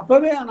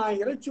 அப்பவே நான்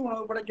இறைச்சி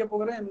உணவு படைக்க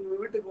போகிறேன்,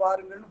 என் வீட்டுக்கு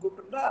வாருங்கன்னு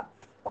கூப்பிட்டுருந்தா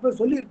அப்ப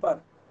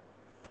சொல்லியிருப்பார்.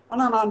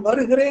 ஆனா நான்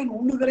வருகிறேன்,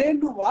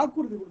 உண்ணுகிறேன்னு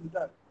வாக்குறுதி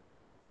கொடுத்துட்டார்.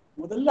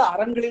 முதல்ல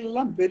அறங்களில்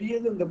எல்லாம்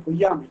பெரியது இந்த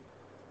பொய்யாமை.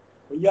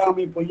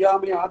 பொய்யாமை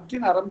பொய்யாமை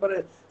ஆற்றின் அறம்பரை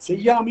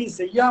செய்யாமை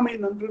செய்யாமை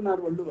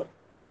நன்றுனார் வள்ளுவர்.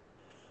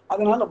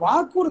 அதனால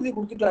வாக்குறுதி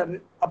கொடுத்துட்டாரு.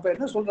 அப்ப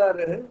என்ன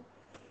சொல்றாரு,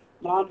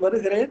 நான்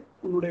வருகிறேன்,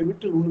 உன்னுடைய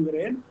வீட்டில்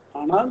உண்ணுகிறேன்,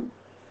 ஆனால்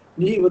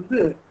நீ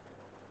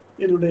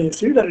என்னுடைய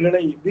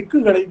சீடர்களை,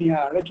 பிக்குகளை நீ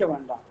அழைக்க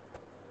வேண்டாம்,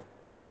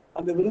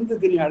 அந்த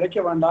விருந்துக்கு நீ அழைக்க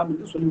வேண்டாம்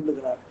என்று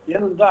சொல்லிவிடுகிறார்.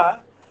 ஏனென்றால்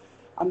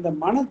அந்த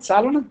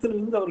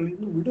மனச்சலனத்திலிருந்து அவர்கள்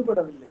இன்னும்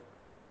விடுபடவில்லை.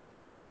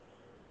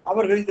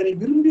 அவர்கள் இதனை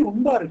விரும்பி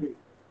உண்பார்கள்,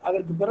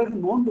 அதற்கு பிறகு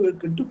நோன்பு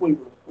கெட்டு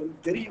போய்விடும்,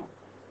 அவருக்கு தெரியும்.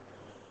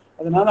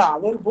 அதனால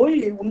அவர் போய்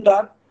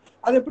உண்டார்.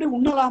 அது எப்படி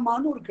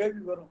உண்ணலாமான்னு ஒரு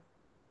கேள்வி வரும்.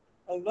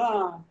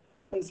 அதுதான்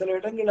சில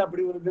இடங்கள்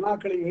அப்படி ஒரு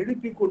வினாக்களை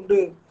எழுப்பி கொண்டு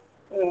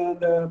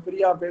அந்த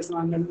பிரியா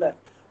பேசினாங்கல்ல,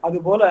 அது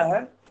போல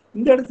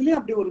இந்த இடத்துலயும்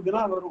அப்படி ஒரு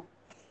வினா வரும்.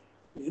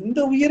 எந்த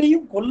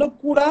உயிரையும்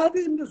கொல்லக்கூடாது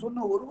என்று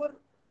சொன்ன ஒருவர்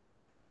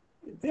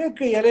தேக்க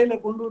இலையில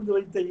கொண்டு வந்து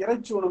வைத்த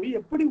இறைச்சி உணவை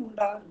எப்படி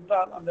உண்டார்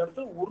என்றால், அந்த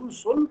இடத்துல ஒரு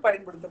சொல்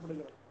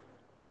பயன்படுத்தப்படுகிறது.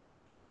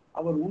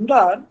 அவர்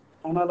உண்டார்,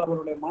 ஆனால்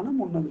அவருடைய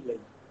மனம் உண்ணவில்லை.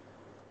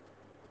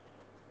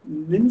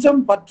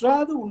 நெஞ்சம்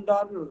பற்றாது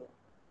உண்டார்னு,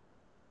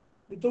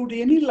 without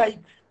any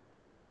like,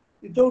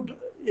 without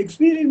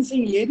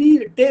experiencing any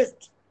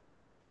taste,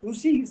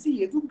 ருசி ருசி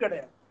எதுவும்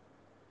கிடையாது.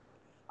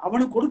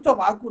 அவனுக்கு கொடுத்த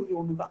வாக்குறுதி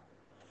ஒண்ணுதான்.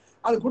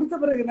 அது கொடுத்த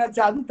பிறகு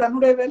என்னாச்சு, அது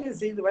தன்னுடைய வேலையை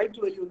செய்து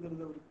வயிற்று வலி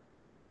வந்துருது அவருக்கு,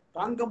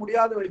 தாங்க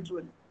முடியாத வயிற்று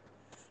வலி.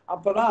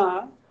 அப்பதான்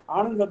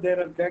ஆனந்த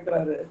தேரர்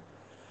கேட்கிறாரு,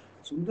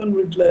 சுந்தன்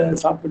வீட்டுல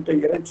சாப்பிட்ட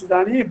இறைச்சி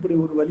தானே இப்படி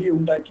ஒரு வலியை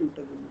உண்டாக்கி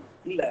விட்டது?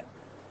 இல்ல,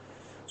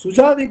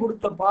 சுஜாதை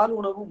கொடுத்த பால்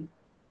உணவும்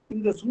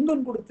இந்த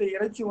சுந்தன் கொடுத்த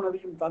இறைச்சி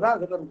உணவையும்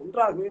ததாகதர்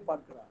ஒன்றாகவே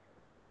பார்க்கிறார்.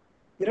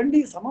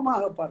 இரண்டையும்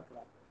சமமாக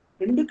பார்க்கிறார்.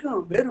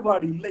 ரெண்டுக்கும்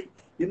வேறுபாடு இல்லை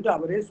என்று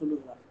அவரே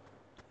சொல்லுகிறார்.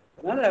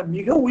 அதனால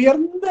மிக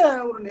உயர்ந்த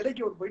ஒரு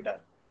நிலைக்கு அவர்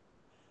போயிட்டார்.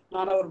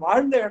 நான் அவர்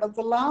வாழ்ந்த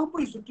இடத்தெல்லாம்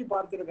போய் சுற்றி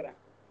பார்த்திருக்கிறேன்.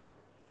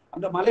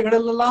 அந்த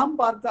மலைகளெல்லாம்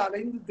பார்த்து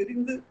அலைந்து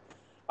திரிந்து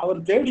அவர்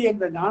தேடிய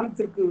அந்த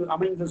ஞானத்திற்கு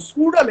அமைந்த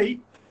சூழலை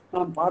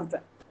நான்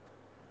பார்த்தேன்.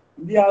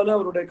 இந்தியாவில்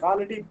அவருடைய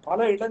காலடி பல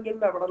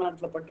இடங்கள்ல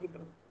வடநாட்டில்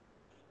பட்டிருக்கிறது.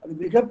 அது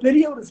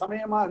மிகப்பெரிய ஒரு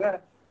சமயமாக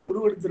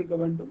உருவெடுத்திருக்க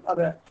வேண்டும்.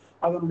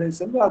 அதனுடைய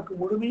செல்வாக்கு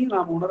முழுமையும்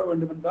நாம் உணர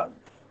வேண்டும் என்றால்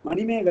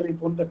மணிமேகலை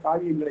போன்ற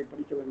காவியங்களை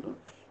படிக்க வேண்டும்.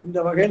 இந்த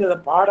வகையில் அதை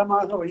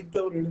பாடமாக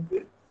வைத்தவர்களுக்கு,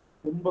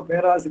 ரொம்ப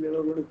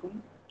பேராசிரியர்களுக்கும்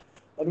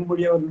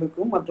அருள்மொழி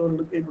அவர்களுக்கும்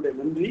மற்றவர்களுக்கும் என்னுடைய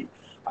நன்றி.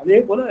 அதே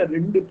போல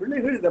 2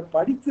 பிள்ளைகள் இதை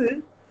படித்து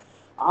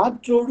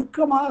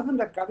ஆற்றொழுக்கமாக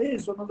இந்த கதையை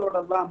சொன்னதோடு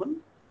அல்லாமல்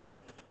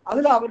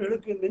அதுல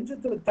அவர்களுக்கு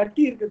நெஞ்சத்துல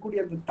தட்டி இருக்கக்கூடிய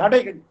அந்த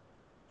தடைகள்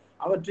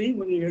அவற்றையும்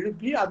கொஞ்சம்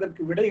எழுப்பி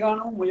அதற்கு விடை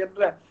காணவும்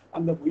முயன்ற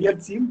அந்த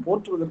முயற்சியும்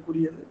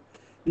போற்றுவதற்குரியது.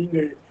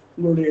 நீங்கள்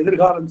உங்களுடைய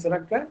எதிர்காலம்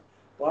சிறக்க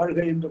வாழ்க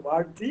என்று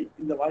வாழ்த்தி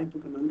இந்த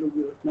வாய்ப்புக்கு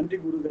நன்றி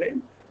கூறுகிறேன்.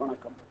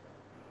 வணக்கம்.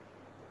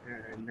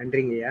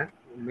 நன்றிங்கய்யா.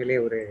 உண்மையிலே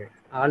ஒரு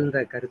ஆழ்ந்த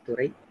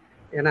கருத்துரை.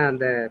 ஏன்னா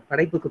அந்த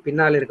படைப்புக்கு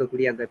பின்னால்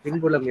இருக்கக்கூடிய அந்த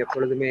பின்புலம்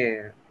எப்பொழுதுமே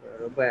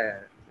ரொம்ப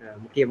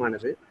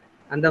முக்கியமானது.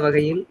 அந்த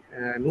வகையில்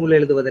நூல்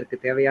எழுதுவதற்கு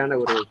தேவையான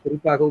ஒரு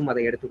குறிப்பாகவும்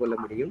அதை எடுத்துக்கொள்ள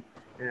முடியும்.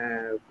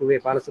 குவே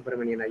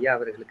பாலசுப்ரமணியன் ஐயா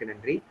அவர்களுக்கு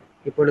நன்றி.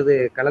 இப்பொழுது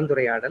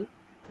கலந்துரையாடல்.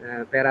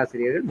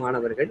 பேராசிரியர்கள்,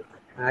 மாணவர்கள்,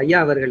 ஐயா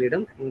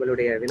அவர்களிடம்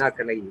உங்களுடைய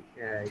வினாக்களை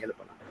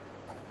எழுப்பலாம்.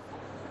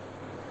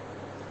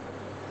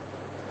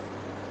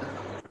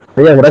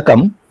 ஐயா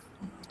வணக்கம்.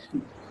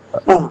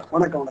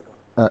 வணக்கம். வணக்கம்.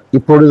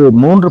 இப்பொழுது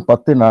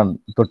 3:10 நான்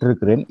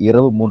தொட்டிருக்கிறேன்,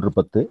 இரவு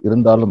 3:10.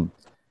 இருந்தாலும்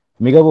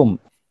மிகவும்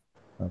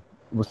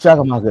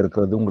உற்சாகமாக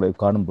இருக்கிறது உங்களை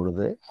காணும்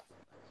பொழுது.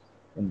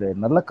 இந்த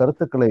நல்ல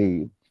கருத்துக்களை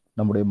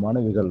நம்முடைய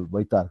மாணவிகள்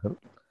வைத்தார்கள்.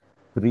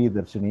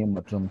 பிரியதர்ஷினியும்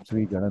மற்றும்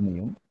ஸ்ரீ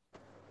ஜனனியும்.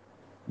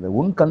 இந்த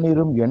உன்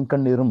கண்ணீரும் என்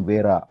கண்ணீரும்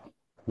வேறா,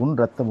 உன்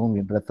ரத்தமும்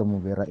என்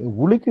ரத்தமும் வேறா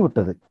உலுக்கி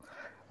விட்டது.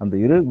 அந்த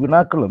 2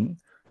 வினாக்களும்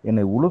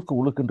என்னை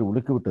உலுக்கு என்று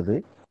உலுக்கி விட்டது.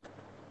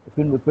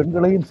 பின்பு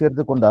பெண்களையும்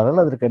சேர்த்து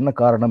கொண்டார்கள். அதற்கு என்ன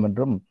காரணம்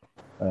என்றும்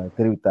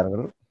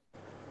தெரிவித்தார்கள்.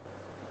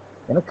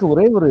 எனக்கு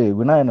ஒரே ஒரு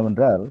வினா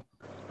என்னவென்றால்,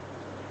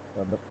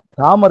 அந்த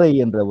தாமரை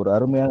என்ற ஒரு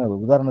அருமையான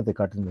உதாரணத்தை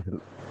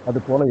காட்டினீர்கள். அது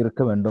போல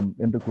இருக்க வேண்டும்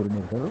என்று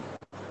கூறினீர்கள்.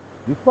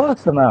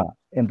 விபாசனா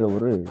என்ற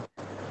ஒரு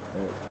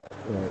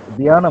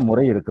தியான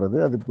முறை இருக்கிறது.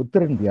 அது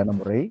புத்தரின் தியான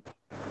முறை.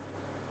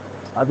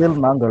 அதில்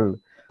நாங்கள்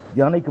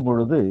தியானிக்கும்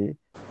பொழுது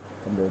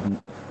அந்த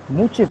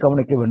மூச்சை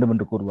கவனிக்க வேண்டும்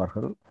என்று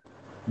கூறுவார்கள்.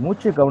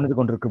 மூச்சை கவனித்துக்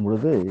கொண்டிருக்கும்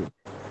பொழுது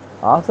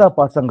ஆசா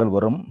பாசங்கள்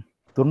வரும்,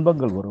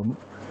 துன்பங்கள் வரும்,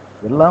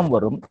 எல்லாம்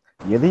வரும்.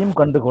 எதையும்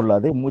கண்டு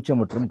கொள்ளாதே, மூச்சை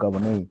மற்றும்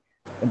கவனி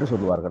என்று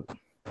சொல்லுவார்கள்.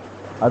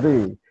 அது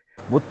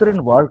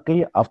புத்தரின்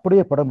வாழ்க்கையை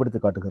அப்படியே படம் பிடித்து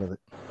காட்டுகிறது.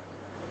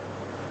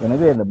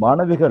 எனவே அந்த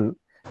மாணவிகள்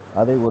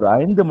அதை ஒரு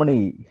 5 மணி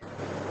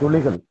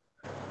துளிகள்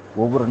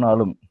ஒவ்வொரு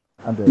நாளும்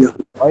அந்த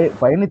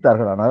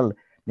பயணித்தார்கள். ஆனால்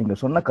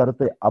நீங்கள் சொன்ன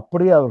கருத்தை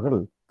அப்படியே அவர்கள்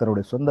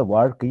தன்னுடைய சொந்த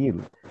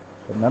வாழ்க்கையில்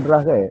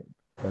நன்றாக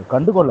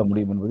கண்டுகொள்ள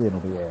முடியும் என்பது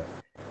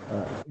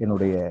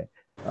என்னுடைய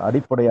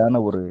அடிப்படையான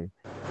ஒரு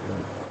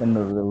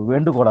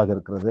வேண்டுகோளாக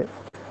இருக்கிறது.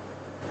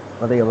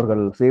 அதை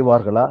அவர்கள்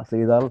செய்வார்களா?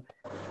 செய்தால்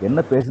என்ன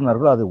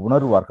பேசினார்களோ அதை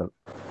உணர்வார்கள்.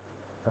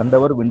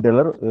 கண்டவர்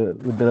விண்டலர்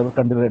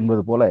கண்டவர்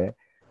என்பது போல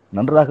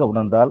நன்றாக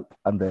உணர்ந்தால்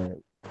அந்த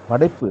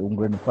படைப்பு,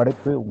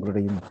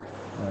 உங்களுடைய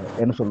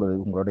என்ன சொல்வது,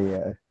 உங்களுடைய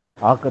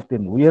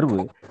ஆக்கத்தின் உயர்வு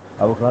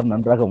அவர்களால்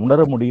நன்றாக உணர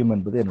முடியும்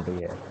என்பது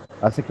என்னுடைய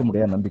அசைக்க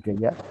முடியாத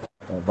நம்பிக்கையா.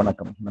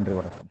 வணக்கம். நன்றி.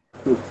 வணக்கம்.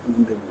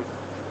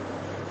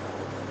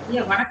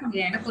 வணக்கம்.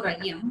 எனக்கு ஒரு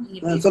ஐயம்.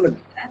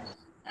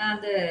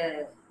 அந்த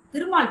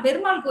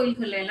பெருமாள்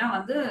கோயில்கள் எல்லாம்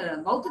வந்து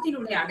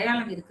பௌத்தத்தினுடைய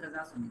அடையாளம்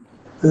இருக்கிறதா சொன்னீங்க.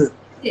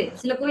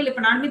 சில கோயில்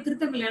இப்ப நானுமே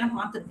திருத்தங்கள் எல்லாம்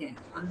பார்த்திருக்கேன்.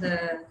 அந்த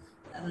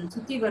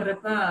சுத்தி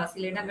வர்றப்ப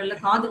சில இடங்கள்ல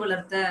காது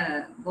வளர்த்த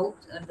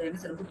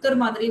புத்தர்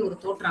மாதிரி ஒரு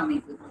தோற்ற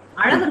அமைப்பு.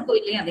 அழகர்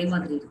கோயிலையும் அதே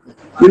மாதிரி இருக்கு.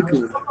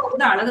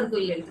 அழகர்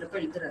கோயில்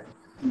எழுதுறாரு.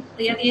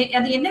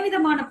 அது என்ன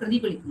விதமான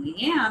பிரதிபலிப்பு?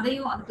 ஏன்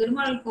அதையும் அந்த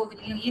பெருமாள்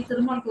கோவிலையும், ஏன்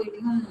திருமால்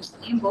கோயிலையும்,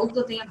 ஏன்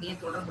பௌத்தத்தையும் அப்படியே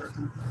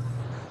தொடர்புறுத்தணும்?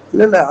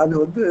 இல்ல அது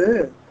வந்து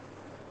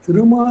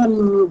திருமால்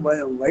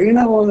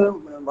வைணவம்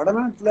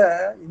வடநாட்டுல,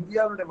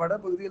 இந்தியாவுடைய வட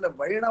பகுதியில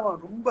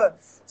வைணவம் ரொம்ப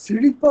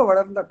செழிப்பா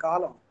வளர்ந்த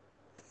காலம்.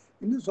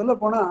 இன்னும் சொல்ல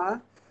போனா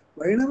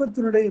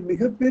வைணவத்தினுடைய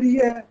மிகப்பெரிய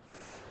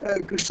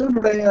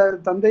கிருஷ்ணனுடைய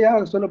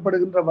தந்தையாக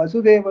சொல்லப்படுகின்ற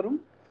வசுதேவரும்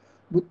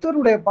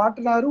புத்தருடைய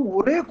பாட்டனாரும்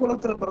ஒரே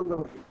குலத்துல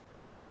பிறந்தவர்கள்.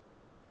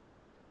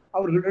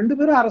 அவர்கள் 2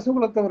 பேரும் அரச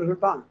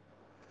குலத்தவர்கள் தான்.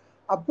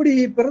 அப்படி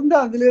பிறந்த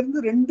அதிலிருந்து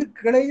 2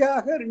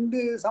 கிளையாக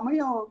 2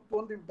 சமயம்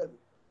தோன்றிவிட்டது.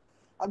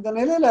 அந்த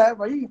நிலையில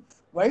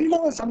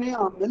வைணவ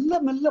சமயம் மெல்ல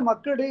மெல்ல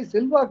மக்களிடையே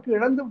செல்வாக்கு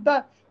இழந்து விட்டா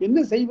என்ன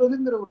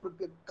செய்வதுங்கிற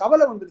ஒரு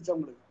கவலை வந்துருச்சு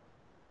அவங்களுக்கு.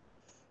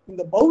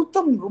 இந்த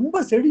பௌத்தம் ரொம்ப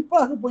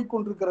செழிப்பாக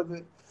போய்கொண்டிருக்கிறது.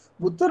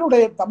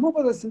 புத்தருடைய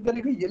தம்மபத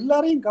சிந்தனைகள்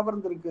எல்லாரையும்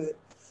கவர்ந்திருக்கு.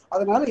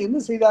 அதனால என்ன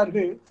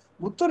செய்தார்கள்,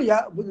 புத்தர்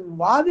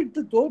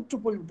வாதிட்டு தோற்று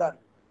போய்விட்டார்.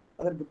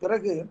 அதற்கு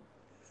பிறகு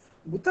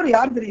புத்தர்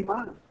யார் தெரியுமா?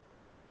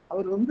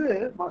 அவர் வந்து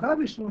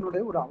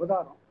மகாவிஷ்ணுவனுடைய ஒரு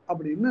அவதாரம்.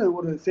 அப்படின்னு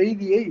ஒரு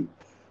செய்தியை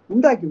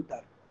உண்டாக்கி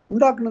விட்டார்.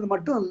 உண்டாக்குனது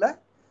மட்டும் இல்ல,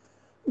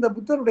 இந்த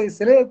புத்தருடைய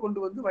சிலையை கொண்டு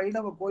வந்து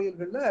வைணவ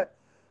கோயில்கள்ல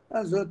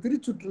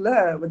திருச்சுற்றுல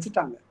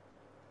வச்சுட்டாங்க.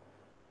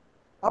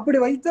 அப்படி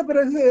வைத்த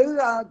பிறகு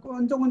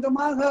கொஞ்சம்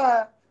கொஞ்சமாக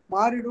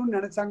மாறிடும்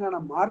நினைச்சாங்க, ஆனா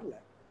மாறல.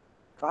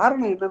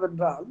 காரணம்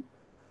என்னவென்றால்,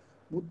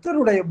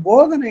 புத்தருடைய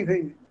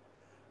போதனைகள்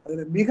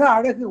அதுல மிக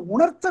அழகு,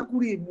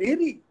 உணர்த்தக்கூடிய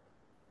நெறி.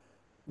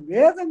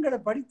 வேதங்களை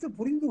படித்து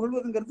புரிந்து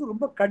கொள்வதுங்கிறது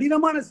ரொம்ப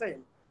கடினமான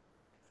செயல்.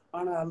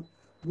 ஆனால்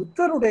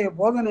புத்தருடைய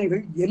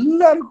போதனைகள்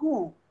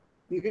எல்லாருக்கும்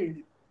மிக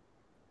எளிது.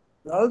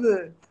 அதாவது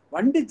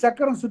வண்டி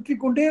சக்கரம் சுற்றி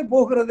கொண்டே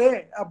போகிறதே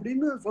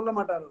அப்படின்னு சொல்ல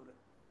மாட்டார் அவரு.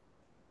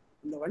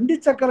 இந்த வண்டி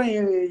சக்கரம்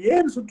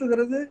ஏன்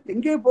சுற்றுகிறது,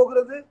 எங்கே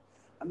போகிறது?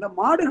 அந்த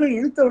மாடுகள்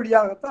இழுத்த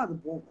வழியாகத்தான் அது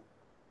போகும்.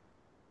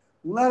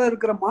 முன்னால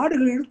இருக்கிற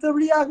மாடுகள் இழுத்த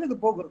வழியாக இது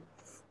போகிறது.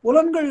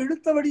 புலன்கள்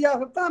இழுத்த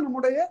வழியாகத்தான்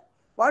நம்முடைய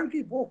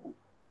வாழ்க்கை போகும்.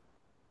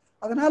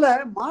 அதனால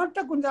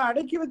மாட்டை கொஞ்சம்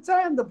அடக்கி வச்சா,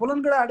 இந்த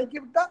புலன்களை அடக்கி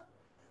விட்டா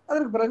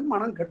அதற்கு பிறகு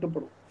மனம்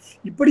கட்டுப்படும்.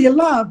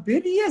 இப்படியெல்லாம்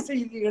பெரிய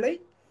செய்திகளை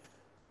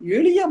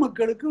எளிய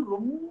மக்களுக்கு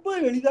ரொம்ப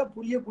எளிதா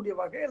புரியக்கூடிய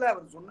வகையில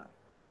அவர் சொன்னார்.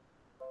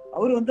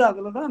 அவர்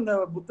அதுலதான் அந்த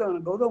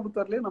கௌதம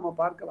புத்தர்லயே நம்ம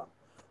பார்க்கலாம்.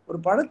 ஒரு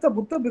படத்தை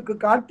புத்தருக்கு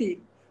காட்டி,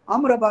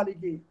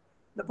 ஆம்ரபாலிக்கு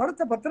இந்த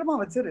படத்தை பத்திரமா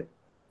வச்சிரு,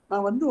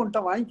 நான்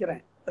உன்கிட்ட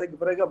வாங்கிக்கிறேன் அதுக்கு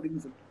பிறகு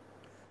அப்படின்னு சொல்லிட்டு,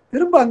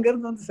 திரும்ப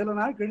அங்கிருந்து சில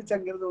நாள் கழிச்சு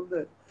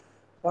அங்கிருந்து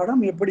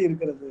படம் எப்படி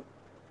இருக்கிறது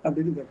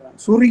அப்படின்னு கேட்கிறான்.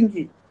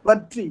 சுருங்கி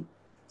வற்றி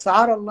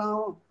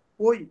சாரெல்லாம்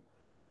போய்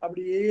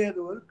அப்படியே அது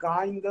ஒரு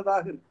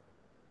காய்ந்ததாக இருக்கு.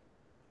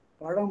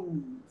 பழம்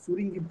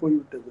சுருங்கி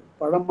போய்விட்டது,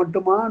 பழம்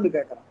மட்டுமான்னு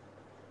கேட்கிறான்.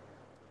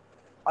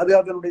 அது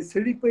அதனுடைய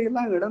செழிப்பை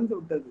எல்லாம் இழந்து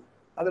விட்டது,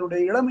 அதனுடைய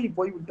இளமை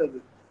போய்விட்டது,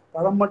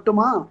 பழம்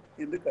மட்டுமா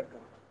என்று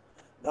கேட்கிறான்.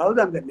 அதாவது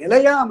அந்த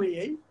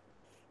நிலையாமையை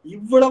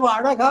இவ்வளவு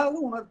அழகாக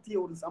உணர்த்திய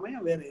ஒரு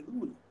சமயம் வேற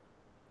எதுவும் இல்லை.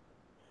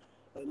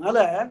 அதனால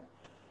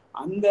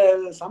அந்த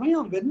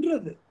சமயம்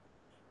வென்றது.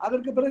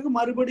 அதற்கு பிறகு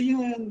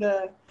மறுபடியும் இந்த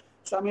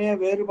சமய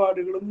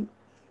வேறுபாடுகளும்,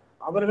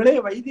 அவர்களே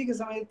வைதிக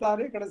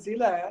சமயத்தாரே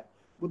கடைசியில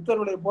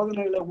புத்தருடைய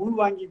போதனைகளை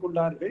உள்வாங்கி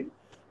கொண்டார்கள்.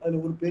 அது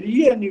ஒரு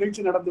பெரிய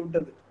நிகழ்ச்சி நடந்து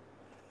விட்டது.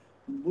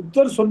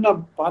 புத்தர் சொன்ன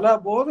பல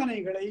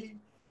போதனைகளை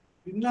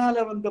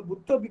பின்னால வந்த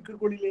புத்த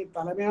பிக்குகளிலே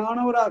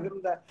தலைமையானவராக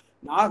இருந்த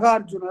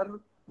நாகார்ஜுனர்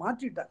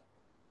மாற்றிட்டார்.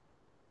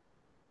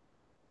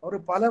 அவர்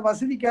பல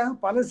வசதிக்காக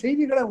பல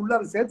செய்திகளை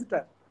உள்ளார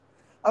சேர்த்துட்டார்.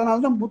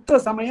 அதனால்தான் புத்த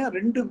சமயம்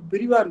 2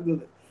 பிரிவா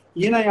இருந்தது.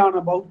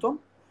 ஈனயான பௌத்தம்,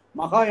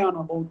 மகாயான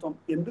பௌத்தம்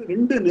என்று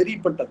 2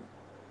 நெறிப்பட்டது.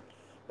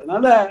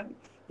 அதனால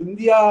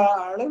இந்தியா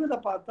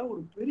அளவில் பார்த்தா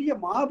ஒரு பெரிய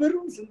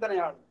மாபெரும்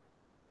சிந்தனையாளர்,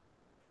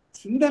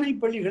 சிந்தனை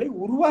பள்ளிகளை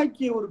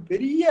உருவாக்கிய ஒரு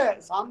பெரிய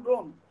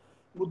சான்றோன்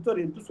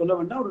புத்தர் என்று சொல்ல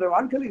வேண்டாம். அவருடைய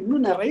வாழ்க்கையில்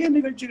இன்னும் நிறைய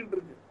நிகழ்ச்சிகள்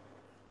இருக்கு,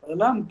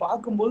 அதெல்லாம்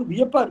பார்க்கும்போது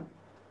வியப்பா இருக்கு.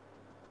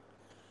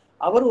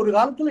 அவர் ஒரு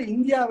காலத்துல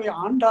இந்தியாவை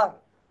ஆண்டார்.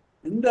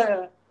 இந்த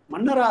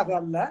மன்னராக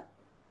அல்ல,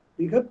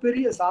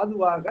 மிகப்பெரிய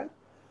சாதுவாக,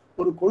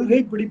 ஒரு கொள்கை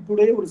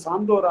பிடிப்புடைய ஒரு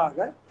சான்றோராக,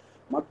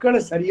 மக்களை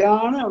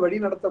சரியான வழி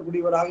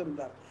நடத்தக்கூடியவராக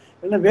இருந்தார்.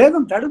 ஏன்னா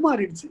வேதம்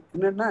தடுமாறிடுச்சு.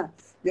 என்னன்னா,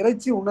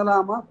 இறைச்சி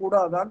உண்ணலாமா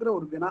கூடாதாங்கிற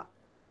ஒரு வினா.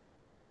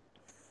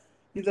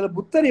 இதுல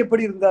புத்தர்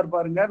எப்படி இருந்தார்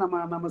பாருங்க.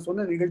 நம்ம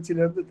சொன்ன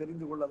நிகழ்ச்சியிலிருந்து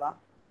தெரிந்து கொள்ளலாம்.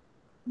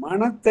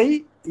 மனத்தை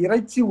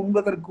இறைச்சி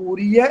உண்பதற்கு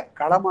உரிய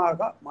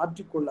களமாக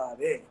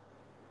மாற்றிக்கொள்ளாதே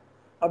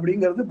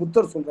அப்படிங்கிறது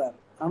புத்தர் சொல்றாரு.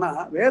 ஆனா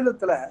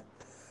வேதத்துல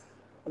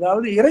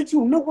அதாவது இறைச்சி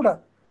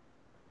உண்ணக்கூடாது,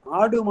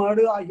 ஆடு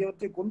மாடு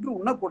ஆகியவற்றை கொன்று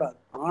உண்ணக்கூடாது.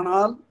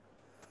 ஆனால்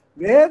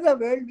வேத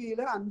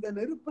வேள்வியில அந்த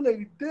நெருப்புல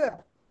இட்டு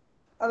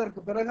அதற்கு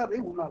பிறகு அதை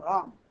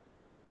உண்ணலாம்,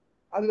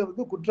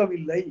 அதுல குற்றம்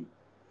இல்லை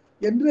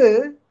என்று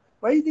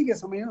வைதிக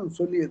சமயம்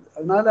சொல்லியது.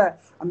 அதனால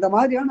அந்த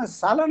மாதிரியான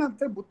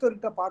சலனத்தை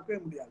புத்தர்கிட்ட பார்க்கவே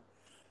முடியாது.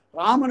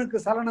 ராமனுக்கு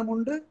சலனம்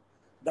உண்டு,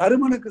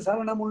 தருமனுக்கு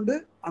சலனம் உண்டு,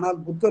 ஆனால்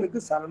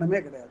புத்தருக்கு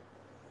சலனமே கிடையாது.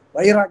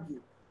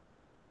 வைராக்கியம்.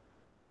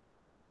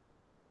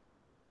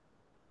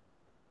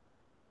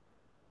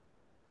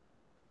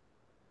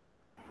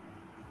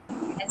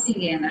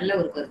 நல்ல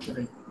ஒரு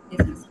கருத்துரை.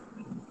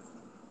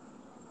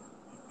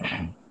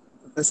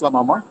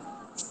 பேசலாமாமா?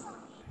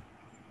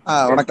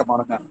 வணக்கம்.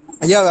 வணக்கம்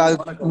ஐயா,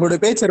 உங்களுடைய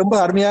பேச்சு ரொம்ப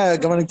அருமையா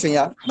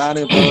கவனிச்சீங்க.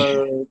 நான் இப்போ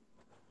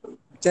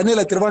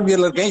சென்னையில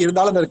திருவான்மியூர்ல இருக்கேன்,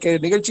 இருந்தாலும் அந்த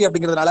நிகழ்ச்சி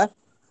அப்படிங்கிறதுனால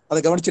அதை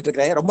கவனிச்சுட்டு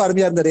இருக்கேன். ரொம்ப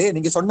அருமையா இருந்தது.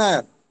 நீங்க சொன்ன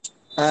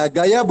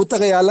கயா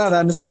புத்தகையாலாம்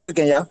நான்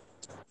இருக்கேன் ஐயா.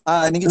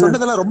 நீங்க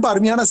சொன்னதெல்லாம் ரொம்ப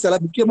அருமையான சில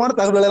முக்கியமான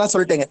தகவல்கள் எல்லாம்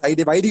சொல்லிட்டேங்க.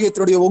 இது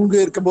வைதிகத்தினுடைய ஒங்கு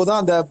இருக்கும்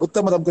போதுதான் அந்த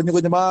புத்த மதம் கொஞ்சம்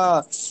கொஞ்சமா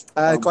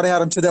குறைய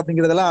ஆரம்பிச்சது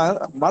அப்படிங்கிறதெல்லாம்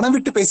மனம்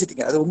விட்டு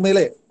பேசிட்டீங்க. அது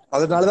உண்மையிலே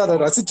அதனாலதான் அதை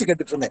ரசிச்சு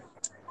கேட்டுட்டு இருந்தேன்,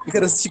 மிக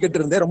ரசிச்சு கேட்டு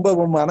இருந்தேன். ரொம்ப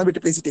மனம்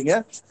விட்டு பேசிட்டீங்க.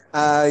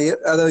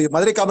 அதாவது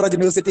மதுரை காமராஜ்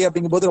யூனிவர்சிட்டி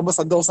அப்படிங்கும் போது ரொம்ப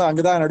சந்தோஷம்.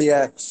 அங்கதான் என்னுடைய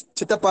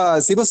சித்தப்பா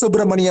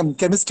சிவசுப்பிரமணியம்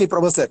கெமிஸ்ட்ரி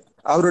ப்ரொஃபசர்,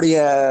 அவருடைய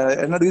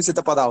என்னுடைய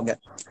சித்தப்பா தான் அவங்க.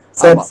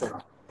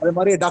 அதே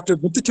மாதிரி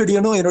டாக்டர்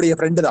முத்துச்செடியனும் என்னுடைய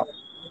ஃப்ரெண்டு தான்.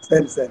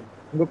 சரி சரி,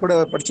 உங்க கூட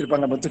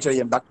படிச்சிருப்பாங்க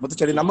முத்துச்செடியன். டாக்டர்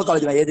முத்துச்செடி நம்ம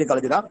காலேஜ் தான், ஏஜே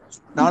காலேஜ் தான்.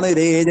 நானும்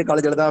இதே ஏஜே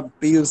காலேஜ்ல தான்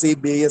பியூசி,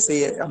 பிஎஸ்சி,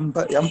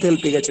 எம்பிஎல்,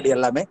 பிஹெச்டி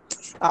எல்லாமே.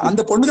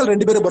 அந்த பொண்ணுகள்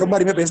 2 பேரும் ரொம்ப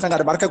அருமையா பேசினாங்க,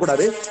 அதை மறக்க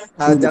கூடாது.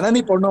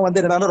 ஜனனி பொண்ணும்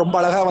என்னடா ரொம்ப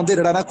அழகா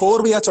என்னடா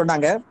கோர்வையா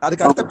சொன்னாங்க.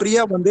 அதுக்கு அடுத்த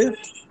பிரியா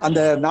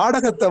அந்த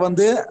நாடகத்தை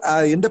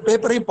எந்த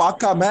பேப்பரையும்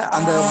பார்க்காம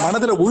அந்த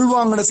மனதுல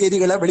உள்வாங்கின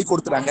செய்திகளை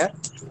வெளிக்கொடுத்துறாங்க.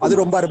 அது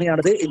ரொம்ப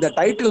அருமையானது. இந்த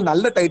டைட்டில்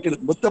நல்ல டைட்டில்,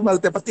 புத்த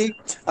மதத்தை பத்தி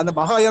அந்த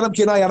மகாயானம்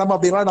கீனாயானம்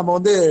அப்படின்னா நம்ம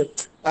வந்து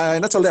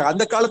என்ன சொல்றேன்,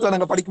 அந்த காலத்துல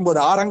நாங்க படிக்கும்போது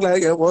 8ஆம்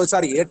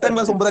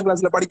கிளாஸ் 9ஆம்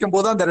கிளாஸ்ல படிக்கும்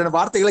போது அந்த 2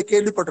 வார்த்தைகளை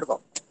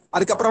கேள்விப்பட்டிருக்கோம்.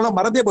 அதுக்கப்புறம்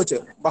மறந்தே போச்சு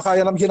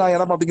மகாயானம்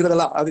கீனாயானம்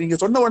அப்படிங்கிறதெல்லாம். அது நீங்க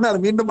சொன்ன உடனே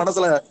அது மீண்டும்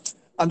மனசுல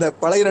அந்த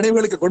பழைய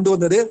நினைவுகளுக்கு கொண்டு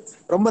வந்தது.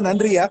 ரொம்ப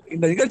நன்றியா.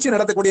 இந்த நிகழ்ச்சி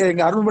நடத்தக்கூடிய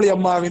எங்க அருள்மொழி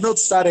அம்மா,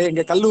 வினோத் சாரு,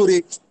 எங்க கல்லூரி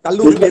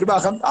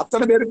நிர்வாகம்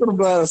அத்தனை பேருக்கும்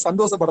ரொம்ப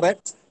சந்தோஷப்படுறேன்.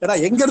 ஏன்னா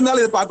எங்க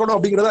இருந்தாலும் இதை பார்க்கணும்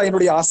அப்படிங்கிறதா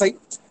என்னுடைய ஆசை.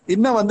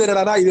 இன்னும் வந்து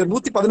என்னன்னா, இது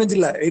 115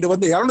 இல்ல, இது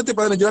வந்து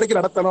 215 வரைக்கும்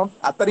நடத்தணும்.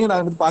 அத்தனையும்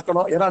நான் வந்து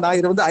பார்க்கணும். ஏன்னா நான்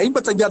இது வந்து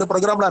 55வது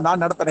ப்ரோக்ராம்ல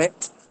நான் நடத்தினேன்.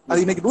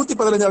 அது இன்னைக்கு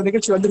 115வது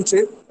நிகழ்ச்சி வந்துருச்சு.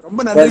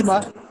 ரொம்ப நன்றிமா.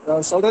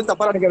 சொல்றது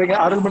தப்பா நினைக்கிறீங்க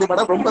அருள்மொழி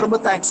மேடம், ரொம்ப ரொம்ப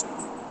தேங்க்ஸ்.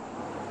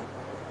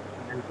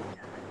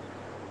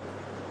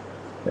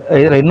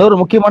 இதுல இன்னொரு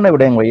முக்கியமான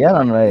விடயங்கள் ஐயா,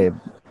 நான்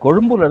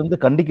கொழும்புல இருந்து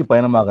கண்டிக்கு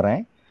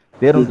பயணமாகிறேன்.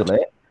 பேருந்துல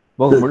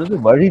போகும்பொழுது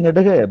வழி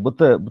நெடுக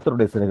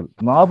புத்தருடைய சிலைகள்,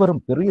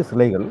 மாபெரும் பெரிய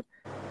சிலைகள்.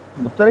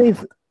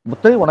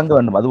 புத்தரை வணங்க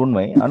வேண்டும், அது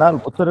உண்மை. ஆனால்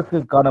புத்தருக்கு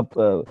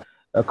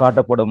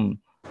காட்டப்படும்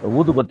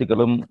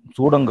ஊதுபத்திகளும்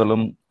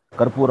சூடங்களும்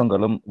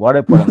கற்பூரங்களும்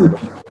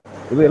வாழைப்பழங்களும்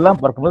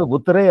இவையெல்லாம் பார்க்கும்போது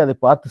புத்தரை அதை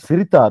பார்த்து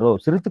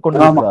சிரித்து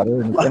கொண்டிருக்கிறாரோ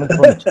எனக்கு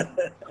தோணுச்சு.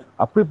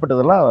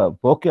 அப்படிப்பட்டதெல்லாம்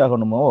போக்கே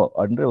ஆகணுமோ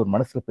என்று ஒரு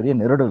மனசுல பெரிய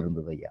நெருடல்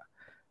இருந்தது ஐயா.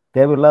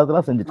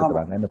 தேவையில்லாததெல்லாம் செஞ்சுட்டு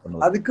இருக்காங்க, என்ன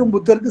பண்ணுவது? அதுக்கும்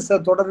புத்தருக்கு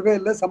தொடர்பே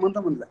இல்லை,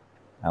 சம்பந்தம் இல்லை.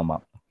 ஆமா,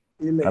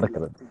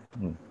 நடக்கிறது.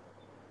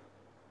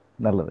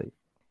 நல்லது.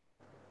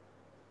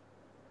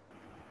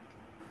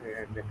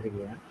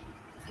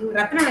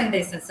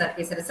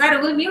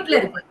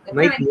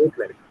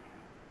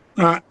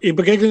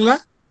 இப்ப கேக்குங்களா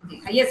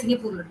ஐயா?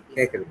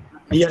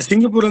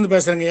 சிங்கப்பூர்ல இருந்து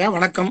பேசுறேங்க ஐயா.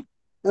 வணக்கம்.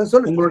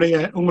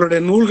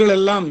 உங்களுடைய நூல்கள்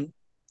எல்லாம்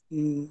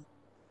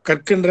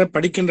கற்கின்ற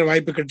படிக்கின்ற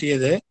வாய்ப்பு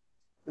கட்டியது.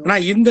 ஆனா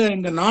இந்த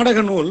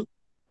நாடக நூல்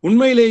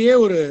உண்மையிலேயே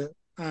ஒரு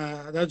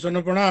அதாவது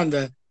சொன்ன போனா அந்த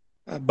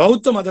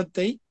பௌத்த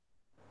மதத்தை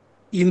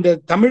இந்த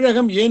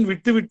தமிழகம் ஏன்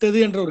விட்டு விட்டது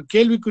என்ற ஒரு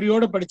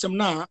கேள்விக்குறியோட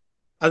படிச்சோம்னா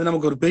அது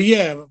நமக்கு ஒரு பெரிய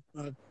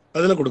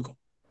பதில கொடுக்கும்.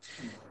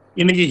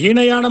 இன்னைக்கு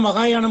ஹீனயான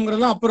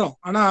மகாயானம்ங்கிறதுலாம் அப்புறம்,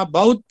 ஆனா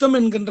பௌத்தம்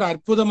என்கின்ற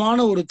அற்புதமான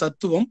ஒரு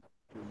தத்துவம்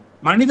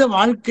மனித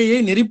வாழ்க்கையை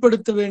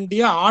நெறிப்படுத்த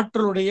வேண்டிய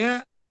ஆற்றலுடைய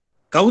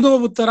கௌதம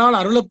புத்தரால்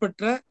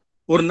அருளப்பெற்ற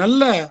ஒரு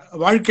நல்ல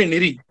வாழ்க்கை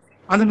நெறி.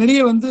 அந்த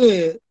நெறியை வந்து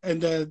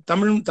இந்த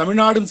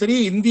தமிழ்நாடும் சரி,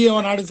 இந்திய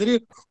நாடும் சரி,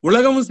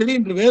 உலகமும் சரி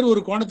இன்று வேறு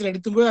ஒரு கோணத்துல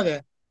எடுத்து போய் அதை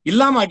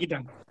இல்லாம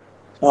ஆக்கிட்டாங்க.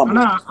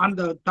 ஆனா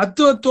அந்த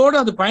தத்துவத்தோடு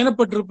அது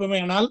பயணப்பட்டிருப்போமே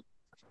ஆனால்,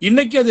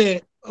 இன்னைக்கு அது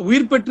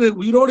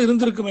உயிரோடு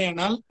இருந்திருக்குமே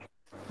ஆனால்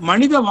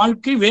மனித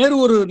வாழ்க்கை வேறு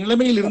ஒரு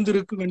நிலைமையில்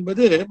இருந்திருக்கும்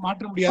என்பது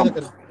மாற்ற முடியாத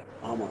கருத்து.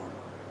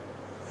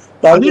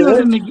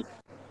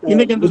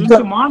 இன்னைக்கு அந்த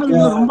 2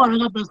 மாணவர்கள் ரொம்ப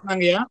அழகா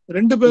பேசினாங்கய்யா.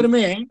 2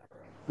 பேருமே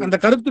அந்த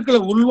கருத்துக்களை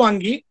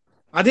உள்வாங்கி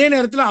அதே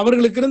நேரத்துல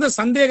அவர்களுக்கு இருந்த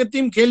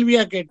சந்தேகத்தையும்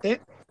கேள்வியா கேட்டு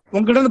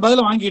உங்ககிட்ட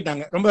பதில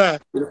வாங்கிட்டாங்க. ரொம்ப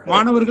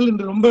மாணவர்கள்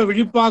இன்று ரொம்ப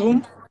விழிப்பாகவும்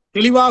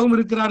தெளிவாகவும்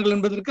இருக்கிறார்கள்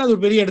என்பதற்கு அது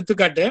ஒரு பெரிய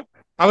எடுத்துக்காட்டு.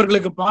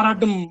 அவர்களுக்கு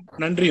பாராட்டும்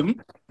நன்றியும்.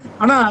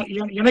 ஆனா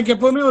எனக்கு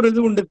எப்பவுமே ஒரு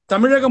இது உண்டு,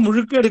 தமிழகம்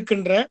முழுக்க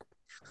இருக்கின்ற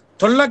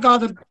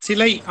தொல்லக்காதர்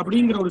சிலை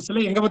அப்படிங்கிற ஒரு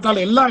சிலை எங்க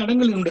பார்த்தாலும் எல்லா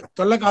இடங்களும் உண்டு.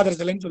 தொல்லக்காதர்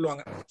சிலைன்னு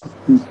சொல்லுவாங்க.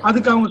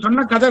 அதுக்கு அவங்க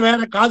சொன்ன கதை வேற,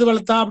 காது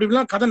வளர்த்தா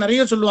அப்படிலாம் கதை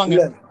நிறைய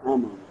சொல்லுவாங்க.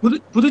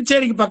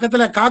 புதுச்சேரிக்கு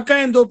பக்கத்துல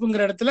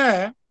காக்காயந்தோப்புங்கிற இடத்துல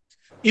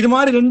இது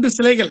மாதிரி 2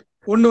 சிலைகள்,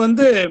 ஒண்ணு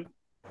வந்து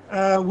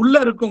உள்ள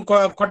இருக்கும்,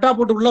 கொட்டா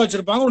போட்டு உள்ள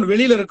வச்சிருப்பாங்க, ஒண்ணு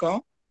வெளியில இருக்கும்.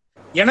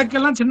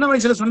 எனக்கெல்லாம் சின்ன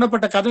வயசுல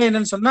சொன்னப்பட்ட கதை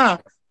என்னன்னு சொன்னா,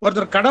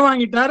 ஒருத்தர் கடன்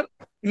வாங்கிட்டார்,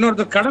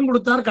 இன்னொருத்தர் கடன்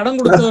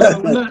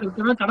கொடுத்தவர் உள்ள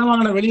இருக்கிற, கடன்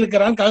வாங்கின வெளியே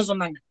இருக்கிறான்னு கதை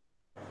சொன்னாங்க.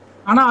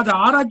 ஆனா அது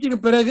ஆராய்ச்சிக்கு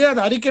பிறகு, அது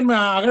அறிக்கை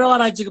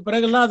அகழ்வாராய்ச்சிக்கு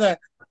பிறகு எல்லாம் அதை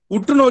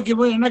உற்று நோக்கி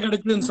போய் என்ன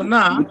கிடைக்குதுன்னு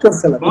சொன்னா,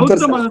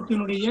 பௌத்த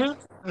மதத்தினுடைய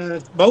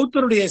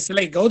பௌத்தருடைய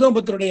சிலை, கௌதம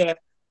புத்தருடைய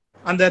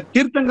அந்த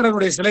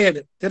தீர்த்தங்கரனுடைய சிலை.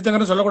 அது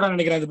தீர்த்தங்கரன் சொல்லக்கூடாதுன்னு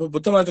நினைக்கிறேன், அது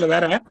புத்த மதத்துல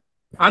வேற.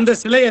 அந்த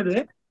சிலை அது.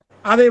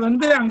 அதை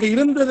வந்து அங்க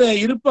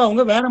இருப்ப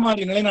அவங்க வேற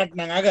மாதிரி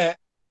நிலைநாட்டினாங்க. ஆக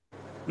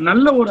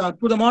நல்ல ஒரு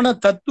அற்புதமான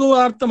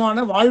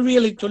தத்துவார்த்தமான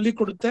வாழ்வியலை சொல்லிக்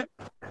கொடுத்த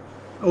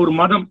ஒரு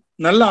மதம்.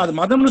 நல்லா, அது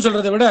மதம்னு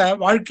சொல்றதை விட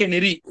வாழ்க்கை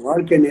நெறி.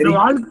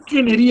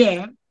 வாழ்க்கை நெறிய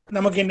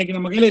நமக்கு இன்னைக்கு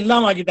நம்ம கையில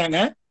இல்லாம ஆக்கிட்டாங்க.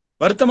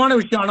 வருத்தமான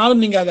விஷயம்.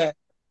 ஆனாலும் நீங்க அதை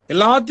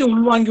எல்லாத்தையும்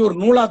உள்வாங்கி ஒரு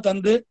நூலா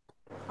தந்து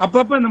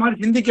அப்பப்ப இந்த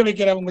மாதிரி சிந்திக்க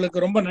வைக்கிற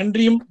உங்களுக்கு ரொம்ப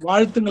நன்றியும்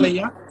வாழ்த்துங்கள்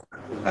ஐயா.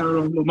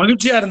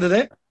 மகிழ்ச்சியா இருந்தது.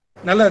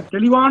 நல்ல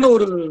தெளிவான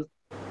ஒரு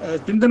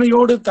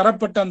சிந்தனையோடு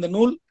தரப்பட்ட அந்த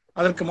நூல்,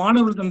 அதற்கு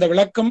மாணவர்கள் தந்த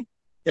விளக்கம்,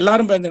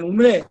 எல்லாரும்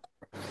உண்மையிலே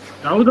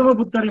கௌதம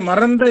புத்தரை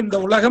மறந்த இந்த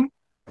உலகம்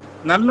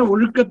நல்ல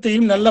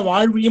ஒழுக்கத்தையும் நல்ல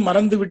வாழ்வையும்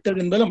மறந்து விட்டது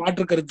என்பதில்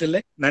மாற்று கருத்து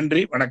இல்லை.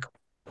 நன்றி, வணக்கம்.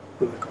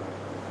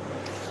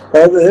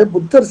 அதாவது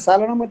புத்தர்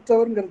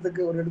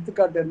சலனமற்றவர்ங்கிறதுக்கு ஒரு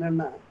எடுத்துக்காட்டு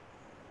என்னன்னா,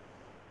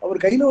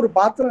 அவர் கையில ஒரு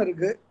பாத்திரம்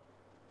இருக்கு,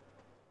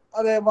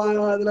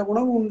 அதுல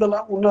உணவு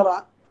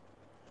உண்ணலாம்.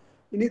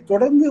 இனி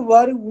தொடர்ந்து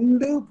இவ்வாறு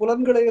உண்டு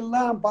புலன்களை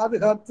எல்லாம்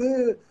பாதுகாத்து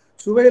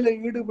சுவையில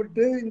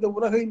ஈடுபட்டு இந்த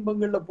உலக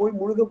இன்பங்கள்ல போய்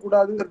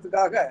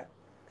முழுகக்கூடாதுங்கிறதுக்காக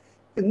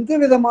எந்த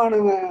விதமான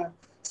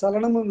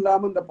சலனமும்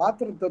இல்லாம இந்த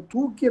பாத்திரத்தை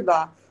தூக்கி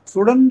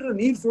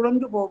நீர்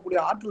சுழன்று போகக்கூடிய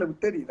ஆற்றலை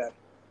விட்டறிகிறார்.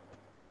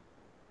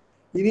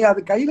 இனி அது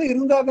கையில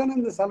இருந்தா தானே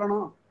இந்த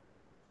சலனம்,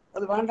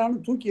 அது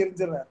வேண்டான்னு தூக்கி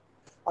எரிஞ்சிடறார்.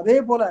 அதே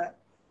போல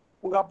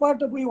உங்க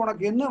அப்பாட்ட போய்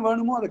உனக்கு என்ன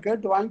வேணுமோ அதை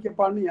கேட்டு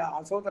வாங்கிக்கப்பான்னு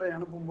சோதரை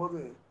அனுப்பும்போது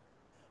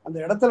அந்த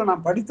இடத்துல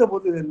நான் படித்த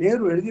போது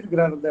நேரு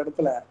எழுதியிருக்கிறார். அந்த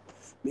இடத்துல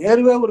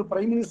நேருவே ஒரு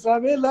பிரைம்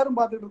மினிஸ்டராகவே எல்லாரும்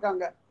பார்த்துட்டு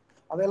இருக்காங்க.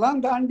 அதெல்லாம்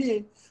தாண்டி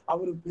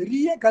அவர்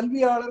பெரிய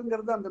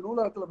கல்வியாளருங்கிறது அந்த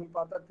நூலகத்தில் போய்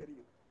பார்த்தா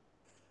தெரியும்.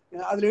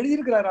 அதில்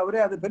எழுதியிருக்கிறார் அவரே,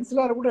 அது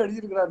பென்சிலார கூட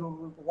எழுதியிருக்கிறார்.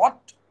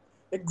 What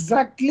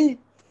exactly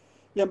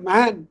a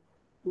man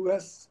who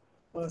has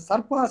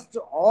surpassed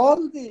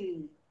all the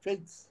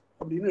faiths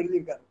அப்படின்னு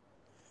எழுதியிருக்காரு.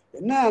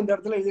 என்ன அந்த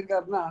இடத்துல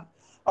எழுதியிருக்காருன்னா,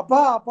 அப்பா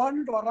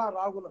அப்பான்ட்டு வர்றான்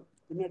ராகுலன்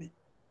பின்னாடி.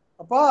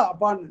 அப்பா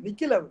அப்பான்னு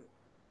நிக்கல, அவரு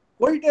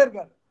போயிட்டே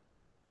இருக்காரு.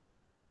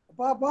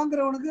 அப்பா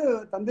அப்பாங்கிறவனுக்கு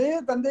தந்தையே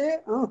தந்தையே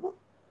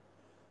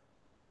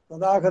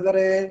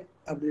கதாகதரே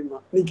அப்படின்னா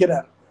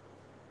நிக்கிறார்.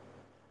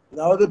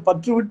 அதாவது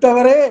பற்று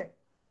விட்டவரே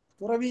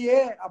துறவியே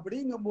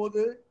அப்படிங்கும்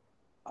போது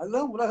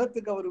அதுதான்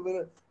உலகத்துக்கு அவர்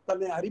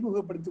தன்னை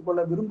அறிமுகப்படுத்திக்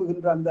கொள்ள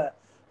விரும்புகின்ற அந்த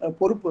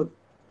பொறுப்பு.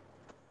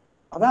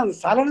 அதான் அந்த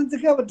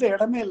சலனத்துக்கு அவற்றை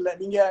இடமே இல்லை.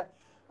 நீங்க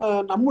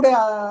நம்முடைய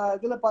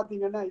இதுல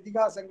பாத்தீங்கன்னா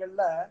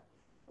இதிகாசங்கள்ல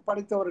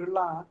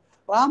படித்தவர்கள்லாம்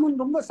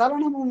ராமன் ரொம்ப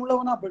சலனமும்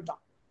உள்ளவனா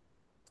போயிட்டான்.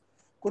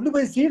 கொண்டு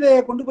போய்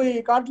சீதையை கொண்டு போய்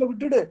காட்டுல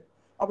விட்டுடு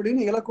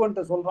அப்படின்னு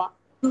இலக்குவன்ட்ட சொல்றான்.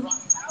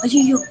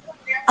 ஐயோ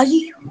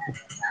ஐயோ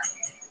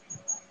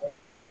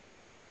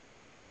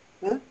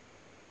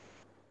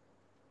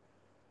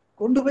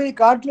கொண்டு போய்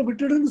காட்டுல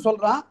விட்டுடுன்னு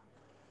சொல்றான்.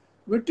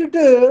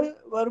 விட்டுட்டு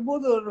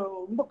வரும்போது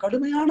ரொம்ப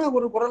கடுமையான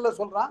ஒரு குரல்ல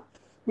சொல்றான்.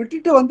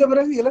 விட்டுட்டு வந்த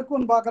பிறகு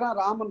இலக்குவன் பாக்குறான்,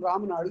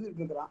 ராமன் அழுதுட்டு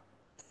இருக்கிறான்.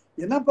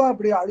 என்னப்பா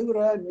அப்படி அழுகுற,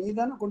 நீ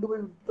தானே கொண்டு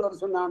போய் விட்டு வர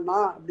சொன்னான்னா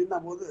அப்படின்னா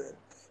போது,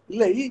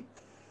 இல்லை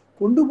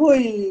கொண்டு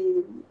போய்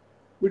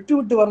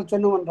விட்டு வர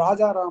சொன்னவன்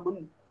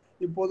ராஜாராமன்,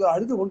 இப்போது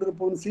அழுது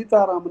கொண்டிருப்பவன்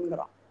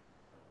சீதாராமன்கிறான்.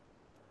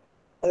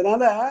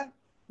 அதனால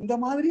இந்த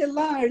மாதிரி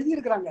எல்லாம்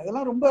எழுதியிருக்கிறாங்க.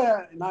 அதெல்லாம் ரொம்ப,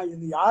 நான்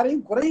இது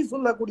யாரையும் குறை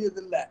சொல்லக்கூடியது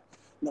இல்லை.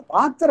 இந்த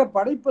பாத்திர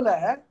படைப்புல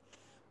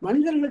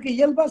மனிதர்களுக்கு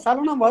இயல்பா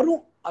சலனம்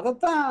வரும்,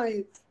 அதைத்தான்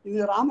இது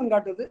ராமன்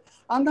காட்டுது.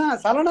 ஆனா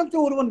சலனத்தை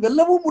ஒருவன்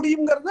வெல்லவும்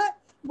முடியுங்கிறத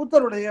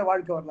புத்தருடைய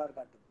வாழ்க்கை வரலாறு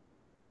காட்டுது.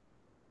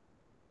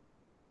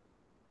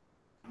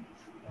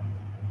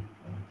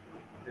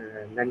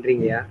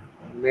 நன்றிங்கய்யா.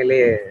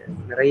 உண்மையிலே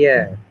நிறைய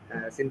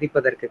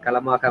சிந்திப்பதற்கு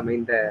களமாக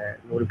அமைந்த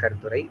நூல்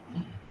கருத்துரை.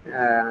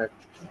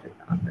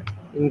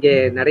 இங்கே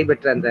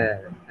நடைபெற்ற அந்த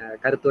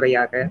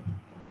கருத்துரையாக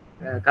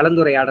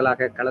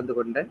கலந்துரையாடலாக கலந்து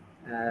கொண்ட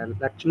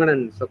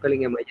லட்சுமணன்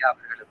சொக்கலிங்கம் ஐயா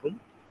அவர்களுக்கும்,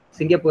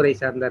 சிங்கப்பூரை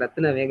சார்ந்த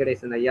ரத்ன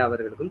வெங்கடேசன் ஐயா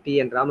அவர்களுக்கும்,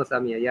 TN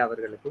ராமசாமி ஐயா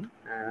அவர்களுக்கும்,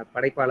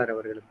 படைப்பாளர்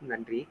அவர்களுக்கும்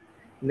நன்றி.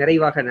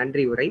 நிறைவாக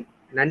நன்றி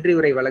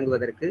உரை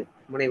வழங்குவதற்கு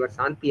முனைவர்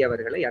சாந்தி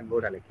அவர்களை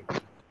அன்போடு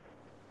அழைக்கிறேன்.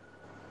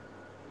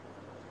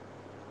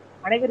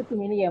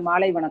 அனைவருக்கும் இனிய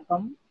மாலை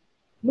வணக்கம்.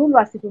 நூல்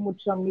வாசிப்பு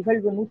முற்றம்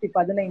நிகழ்வு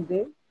 115.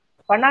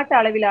 பன்னாட்டு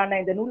அளவிலான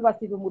இந்த நூல்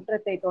வாசிப்பு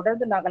முற்றத்தை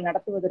தொடர்ந்து நாங்கள்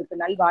நடத்துவதற்கு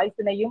நல்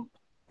வாய்ப்பினையும்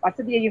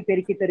வசதியையும்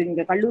பெருக்கி தரும்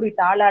எங்கள் கல்லூரி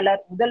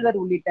தாளாளர், முதல்வர்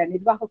உள்ளிட்ட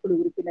நிர்வாக குழு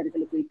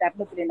உறுப்பினர்களுக்கு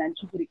இத்தருணத்திலே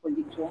நன்றி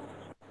கூறிக்கொள்கின்றோம்.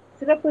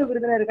 சிறப்பு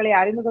விருந்தினர்களை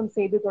அறிமுகம்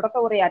செய்து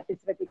தொடக்க உரையாற்றி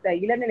சிறப்பித்த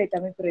இளநிலை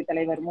தமிழ்துறை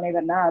தலைவர்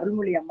முனைவர்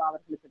அருள்மொழி அம்மா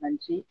அவர்களுக்கு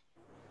நன்றி.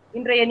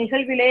 இன்றைய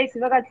நிகழ்விலே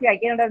சிவகாசி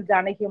ஐயனடார்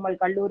ஜானகி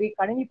அம்மாள் கல்லூரி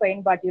கணினி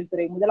பயன்பாட்டியல்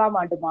துறை 1ஆம்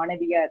ஆண்டு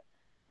மாணவியர்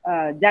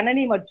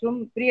ஜனனி மற்றும்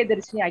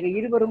பிரியதர்ஷினி ஆகிய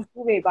இருவரும்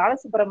பூவே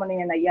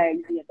பாலசுப்ரமணியன் ஐயா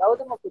எழுதிய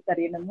கௌதம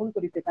புத்தர் என்னும் நூல்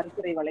குறித்து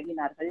கருத்துரை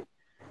வழங்கினார்கள்.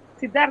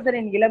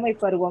 சித்தார்த்தனின் இளமை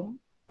பருவம்,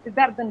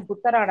 சித்தார்த்தன்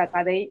புத்தரான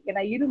கதை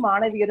என இரு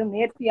மாணவியரும்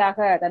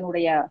நேர்த்தியாக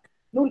தன்னுடைய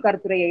நூல்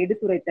கருத்துரையை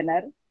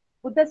எடுத்துரைத்தனர்.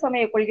 புத்த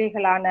சமய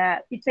கொள்கைகளான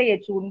பிச்சை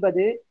ஏற்று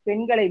உண்பது,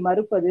 பெண்களை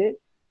மறுப்பது,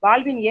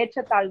 வாழ்வின்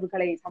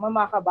ஏற்றத்தாழ்வுகளை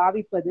சமமாக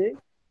பாவிப்பது,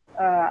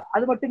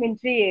 அது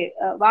மட்டுமின்றி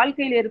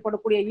வாழ்க்கையில்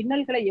ஏற்படக்கூடிய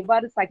இன்னல்களை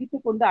எவ்வாறு சகித்து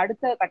கொண்டு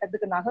அடுத்த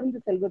கட்டத்துக்கு நகர்ந்து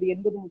செல்வது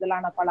என்பது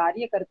முதலான பல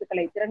அரிய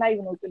கருத்துக்களை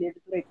திறனாய்வு நோக்கில்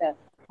எடுத்துரைத்த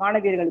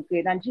மாணவியர்களுக்கு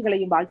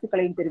நன்றிகளையும்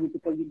வாழ்த்துக்களையும்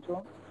தெரிவித்துக்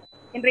கொள்கின்றோம்.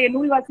 இன்றைய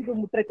நூல் வாசிப்பு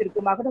முற்றத்திற்கு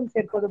மகுடம்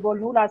சேர்ப்பது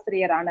போல்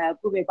நூலாசிரியரான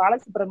பூவே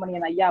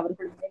பாலசுப்ரமணியன் ஐயா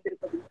அவர்களும்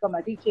இணைந்திருப்பது மிக்க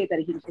மகிழ்ச்சியை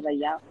தருகின்றது.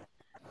 ஐயா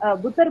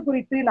புத்தர்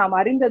குறித்து நாம்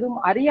அறிந்ததும்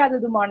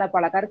அறியாததுமான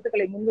பல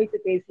கருத்துக்களை முன்வைத்து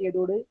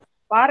பேசியதோடு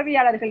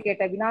பார்வையாளர்கள்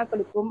கேட்ட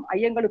வினாக்களுக்கும்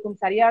ஐயங்களுக்கும்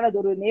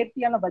சரியானதொரு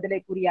நேர்த்தியான பதிலை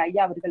கூறிய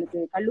ஐயா அவர்களுக்கு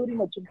கல்லூரி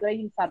மற்றும்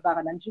துறையின்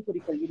சார்பாக நன்றி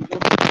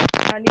கூறிக்கொள்கின்றோம்.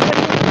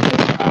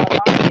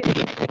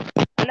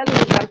 நல்லது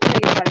ஒரு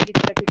கருத்துரையை வழங்கி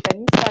சிறப்பித்த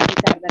நியூஸ்டாரை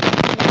சார்ந்த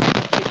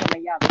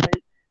ஐயா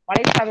அவர்கள்,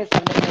 மலேசியாவை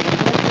சார்ந்த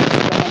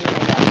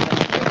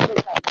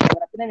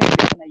ரத்ன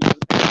வெங்கடேசன் ஐயா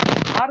அவர்கள்,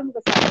 ஆறுமுக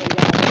சாமி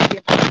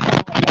ஐயா